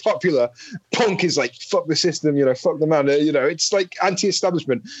 Pop is popular. Punk is like, fuck the system, fuck the man. It's like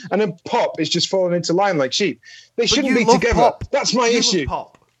anti-establishment. And then pop is just falling into line like sheep. They shouldn't be together. Pop. That's my issue.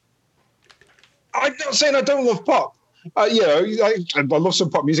 Pop. I'm not saying I don't love pop. I love some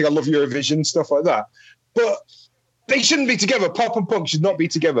pop music. I love Eurovision, stuff like that. But they shouldn't be together. Pop and punk should not be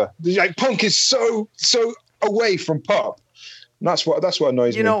together. Like, punk is so away from pop. And that's what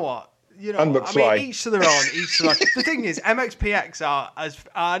annoys me. You know what? And McFly. I mean, each to their own. The thing is, MXPX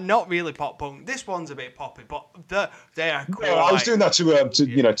are not really pop punk. This one's a bit poppy, but they are quite. I was doing that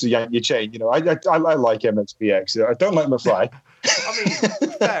to yank your chain. I like MXPX. I don't like McFly. I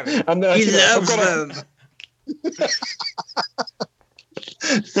mean, fair enough. And He loves them.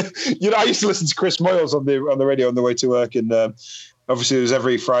 I used to listen to Chris Moyles on the radio on the way to work, and obviously it was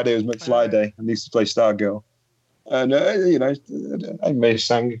every Friday was McFly Day, and he used to play Stargirl. And I may have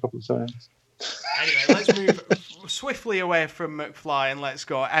sang a couple of times. Anyway, let's move swiftly away from McFly and let's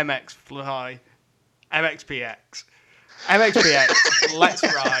go MXPX. Let's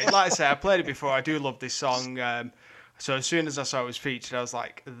Ride. Like I say, I played it before. I do love this song. So as soon as I saw it was featured, I was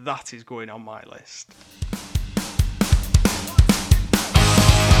like, that is going on my list.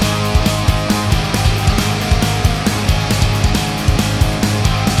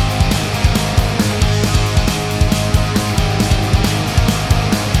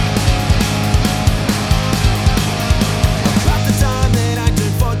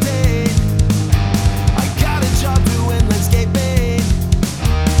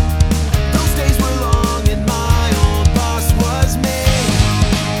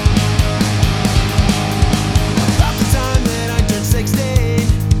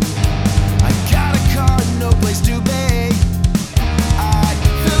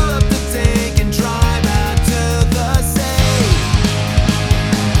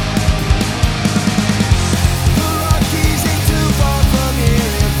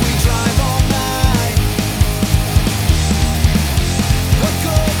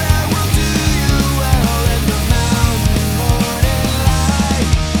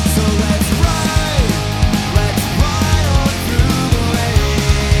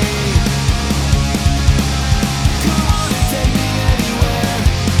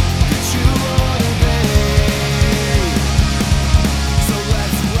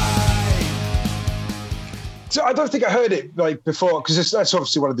 I don't think I heard it like before, because that's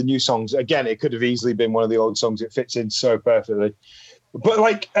obviously one of the new songs. Again, it could have easily been one of the old songs. It fits in so perfectly. But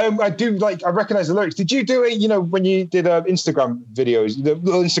like, I do like, I recognize the lyrics. Did you do it? You know, when you did Instagram videos, the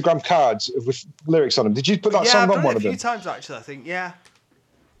little Instagram cards with lyrics on them. Did you put that song I've on done one it of a them? few times actually. I think, yeah.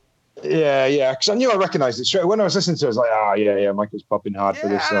 Yeah, because I knew I recognized it straight when I was listening to it. I was like, yeah, Michael's popping hard for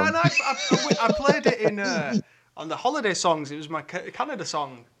this song. And I played it in on the holiday songs. It was my Canada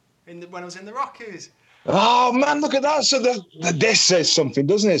song when I was in the Rockies. Oh man, look at that! So this says something,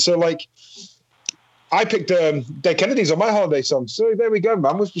 doesn't it? So like, I picked Dead Kennedys on my holiday song. So there we go,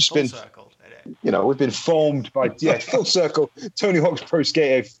 man. We've just been, circle, you know, we've been formed by full circle. Tony Hawk's Pro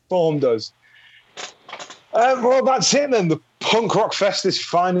Skater formed us. Well, that's it then. The Punk Rock Fest is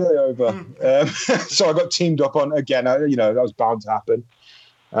finally over. So I got teamed up on again. You know, that was bound to happen.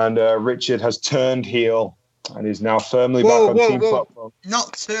 And Richard has turned heel and is now firmly back on team platform.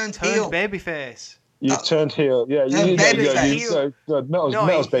 Not turned heel. Babyface. You turned heel. Yeah, Metal's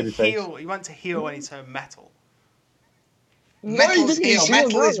babyface. Heel. He went to heel when he turned metal. Metal's heel.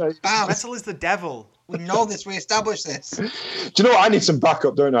 Metal is bad. Metal is the devil. We know this. We established this. Do you know what? I need some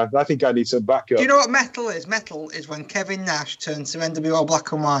backup, don't I? I think I need some backup. Do you know what metal is? Metal is when Kevin Nash turns to NWO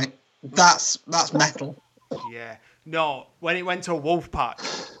Black and White. That's metal. Yeah. No, when it went to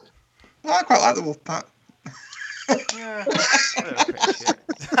Wolfpack. Well, I quite like the Wolfpack.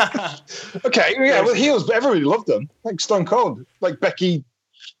 Okay, yeah, well, heels, but everybody loved them. Like Stone Cold, like Becky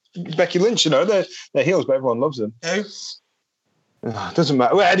Lynch, you know, they're heels, but everyone loves them. Who? Doesn't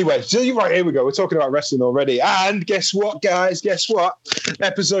matter. Well, anyway, so you're right. Here we go. We're talking about wrestling already. And guess what, guys? Guess what?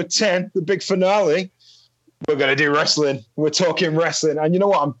 Episode 10, the big finale. We're going to do wrestling. We're talking wrestling. And you know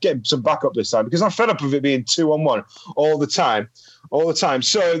what? I'm getting some backup this time because I'm fed up of it being 2-on-1 all the time.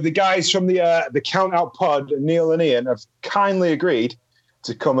 So the guys from the Count Out Pod, Neil and Ian, have kindly agreed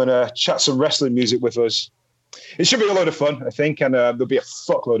to come and chat some wrestling music with us. It should be a load of fun, I think. And there'll be a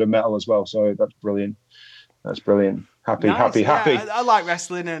fuckload of metal as well. So that's brilliant. That's brilliant. Happy. I like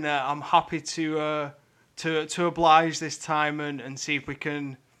wrestling, and I'm happy to oblige this time and see if we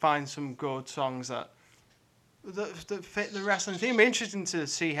can find some good songs that fit the wrestling theme. It'll be interesting to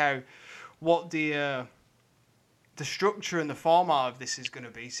see what the structure and the format of this is going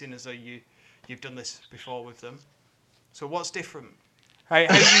to be, seeing as though you've done this before with them. So what's different? How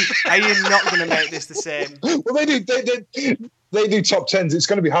are you not going to make this the same? Well, they do top tens. It's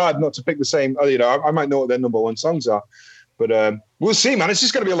going to be hard not to pick the same. You know, I might know what their number one songs are, but we'll see, man. It's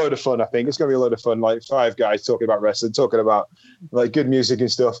just going to be a load of fun. I think it's going to be a load of fun. Like 5 guys talking about wrestling, talking about like good music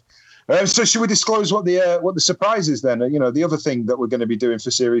and stuff. So should we disclose what the surprise is then? You know, the other thing that we're going to be doing for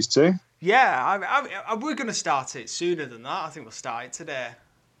series 2. Yeah, we're going to start it sooner than that. I think we'll start it today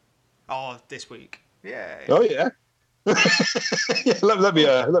or this week. Yeah. Oh yeah. Yeah, let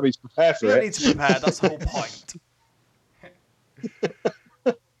me prepare for it. You don't need to prepare. That's the whole point.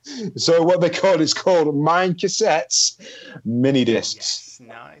 So what it's called Mind Cassettes mini discs. Yes,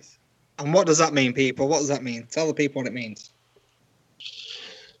 nice. And what does that mean, people? What does that mean? Tell the people what it means.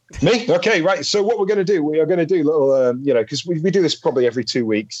 Me? Okay, right. So what we're going to do, we are going to do little, because we do this probably every 2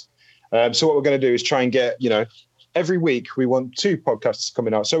 weeks. So what we're going to do is try and get, every week we want 2 podcasts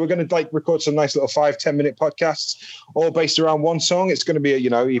coming out. So we're going to record some nice little 5-10 minute podcasts, all based around one song. It's going to be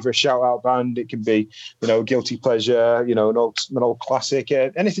either a shout out band. It can be, guilty pleasure, an old classic,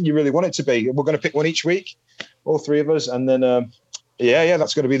 anything you really want it to be. We're going to pick one each week, all 3 of us. And then,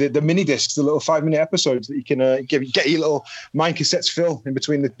 that's going to be the mini discs, the little 5-minute episodes that you can get your little Mind Cassettes fill in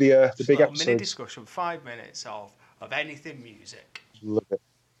between the big episodes. Mini discussion, 5 minutes of anything music. Love it.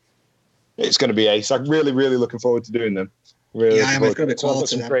 It's going to be ace. I'm really, really looking forward to doing them. Really yeah, it's going to be quality. I've got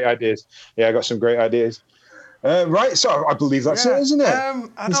some great ideas. Yeah, I got some great ideas. Right, so I believe that's it, isn't it?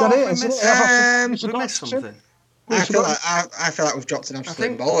 Is that it? We missed something. I feel like we've dropped an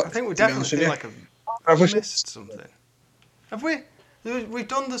absolute ball. I think we definitely feel like we missed something. Have we? We've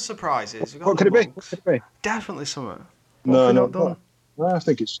done the surprises. What could it be? Definitely something. No, done? I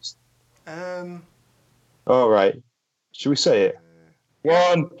think it's just. All right. Should we say it?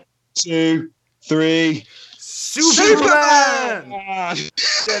 1, 2, 3. Superman!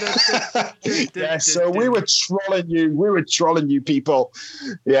 Yes, so we were trolling you people.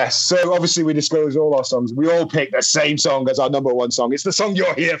 Yes, so obviously we disclose all our songs. We all pick the same song as our number one song. It's the song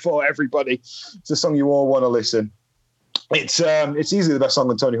you're here for, everybody. It's the song you all want to listen. It's easily the best song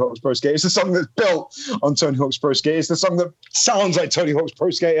on Tony Hawk's Pro Skater. It's the song that's built on Tony Hawk's Pro Skater. It's the song that sounds like Tony Hawk's Pro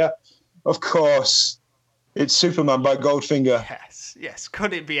Skater. Of course, it's Superman by Goldfinger. Yes.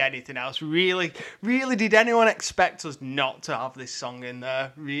 Could it be anything else? Really, did anyone expect us not to have this song in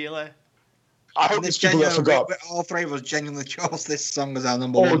there? Really? I hope there's people that forgot. All 3 of us genuinely chose this song as our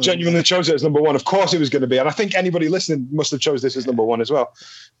number one. Oh, genuinely chose it as number 1. Of course it was going to be. And I think anybody listening must have chose this as number 1 as well.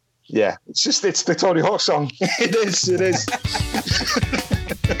 Yeah, it's the Tony Hawk song. It is.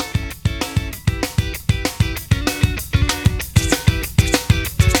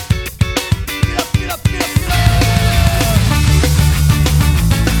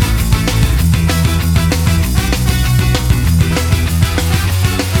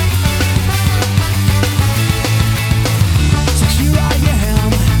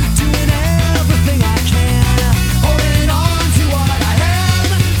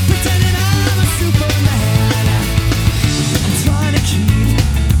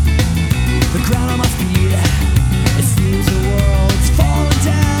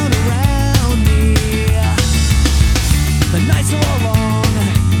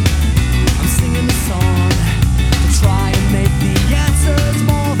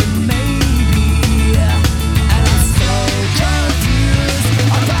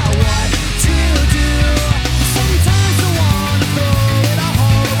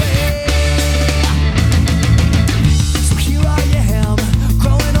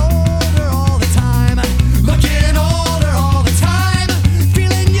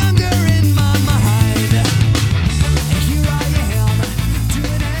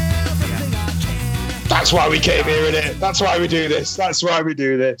 That's why we came here, innit? That's why we do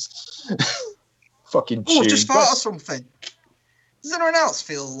this. Fucking tune. Oh, just thought of something. Does anyone else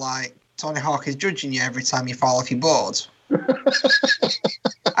feel like Tony Hawk is judging you every time you fall off your board?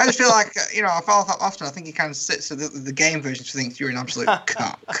 I just feel like, I fall off that often. I think he kind of sits at the game version and thinks you're an absolute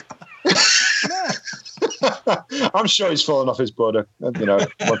cock. I'm sure he's fallen off his board,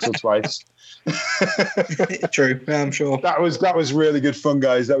 once or twice. True, yeah, I'm sure. That was really good fun,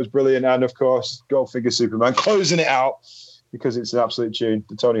 guys. That was brilliant. And of course, Goldfinger Superman closing it out because it's an absolute tune,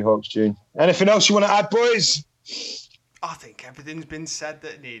 the Tony Hawk's tune. Anything else you want to add, boys? I think everything's been said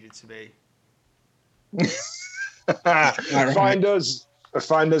that needed to be. Find us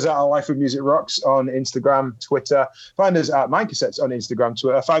at Our Life of Music Rocks on Instagram, Twitter. Find us at Mind Cassettes on Instagram,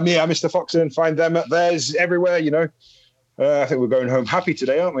 Twitter. Find me at Mr. Foxen. Find them at theirs everywhere, I think we're going home happy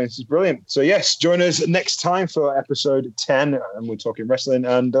today, aren't we? This is brilliant. So, yes, join us next time for episode 10, and we're talking wrestling,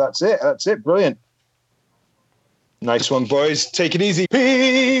 and that's it. Brilliant. Nice one, boys. Take it easy.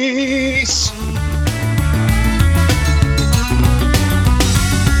 Peace.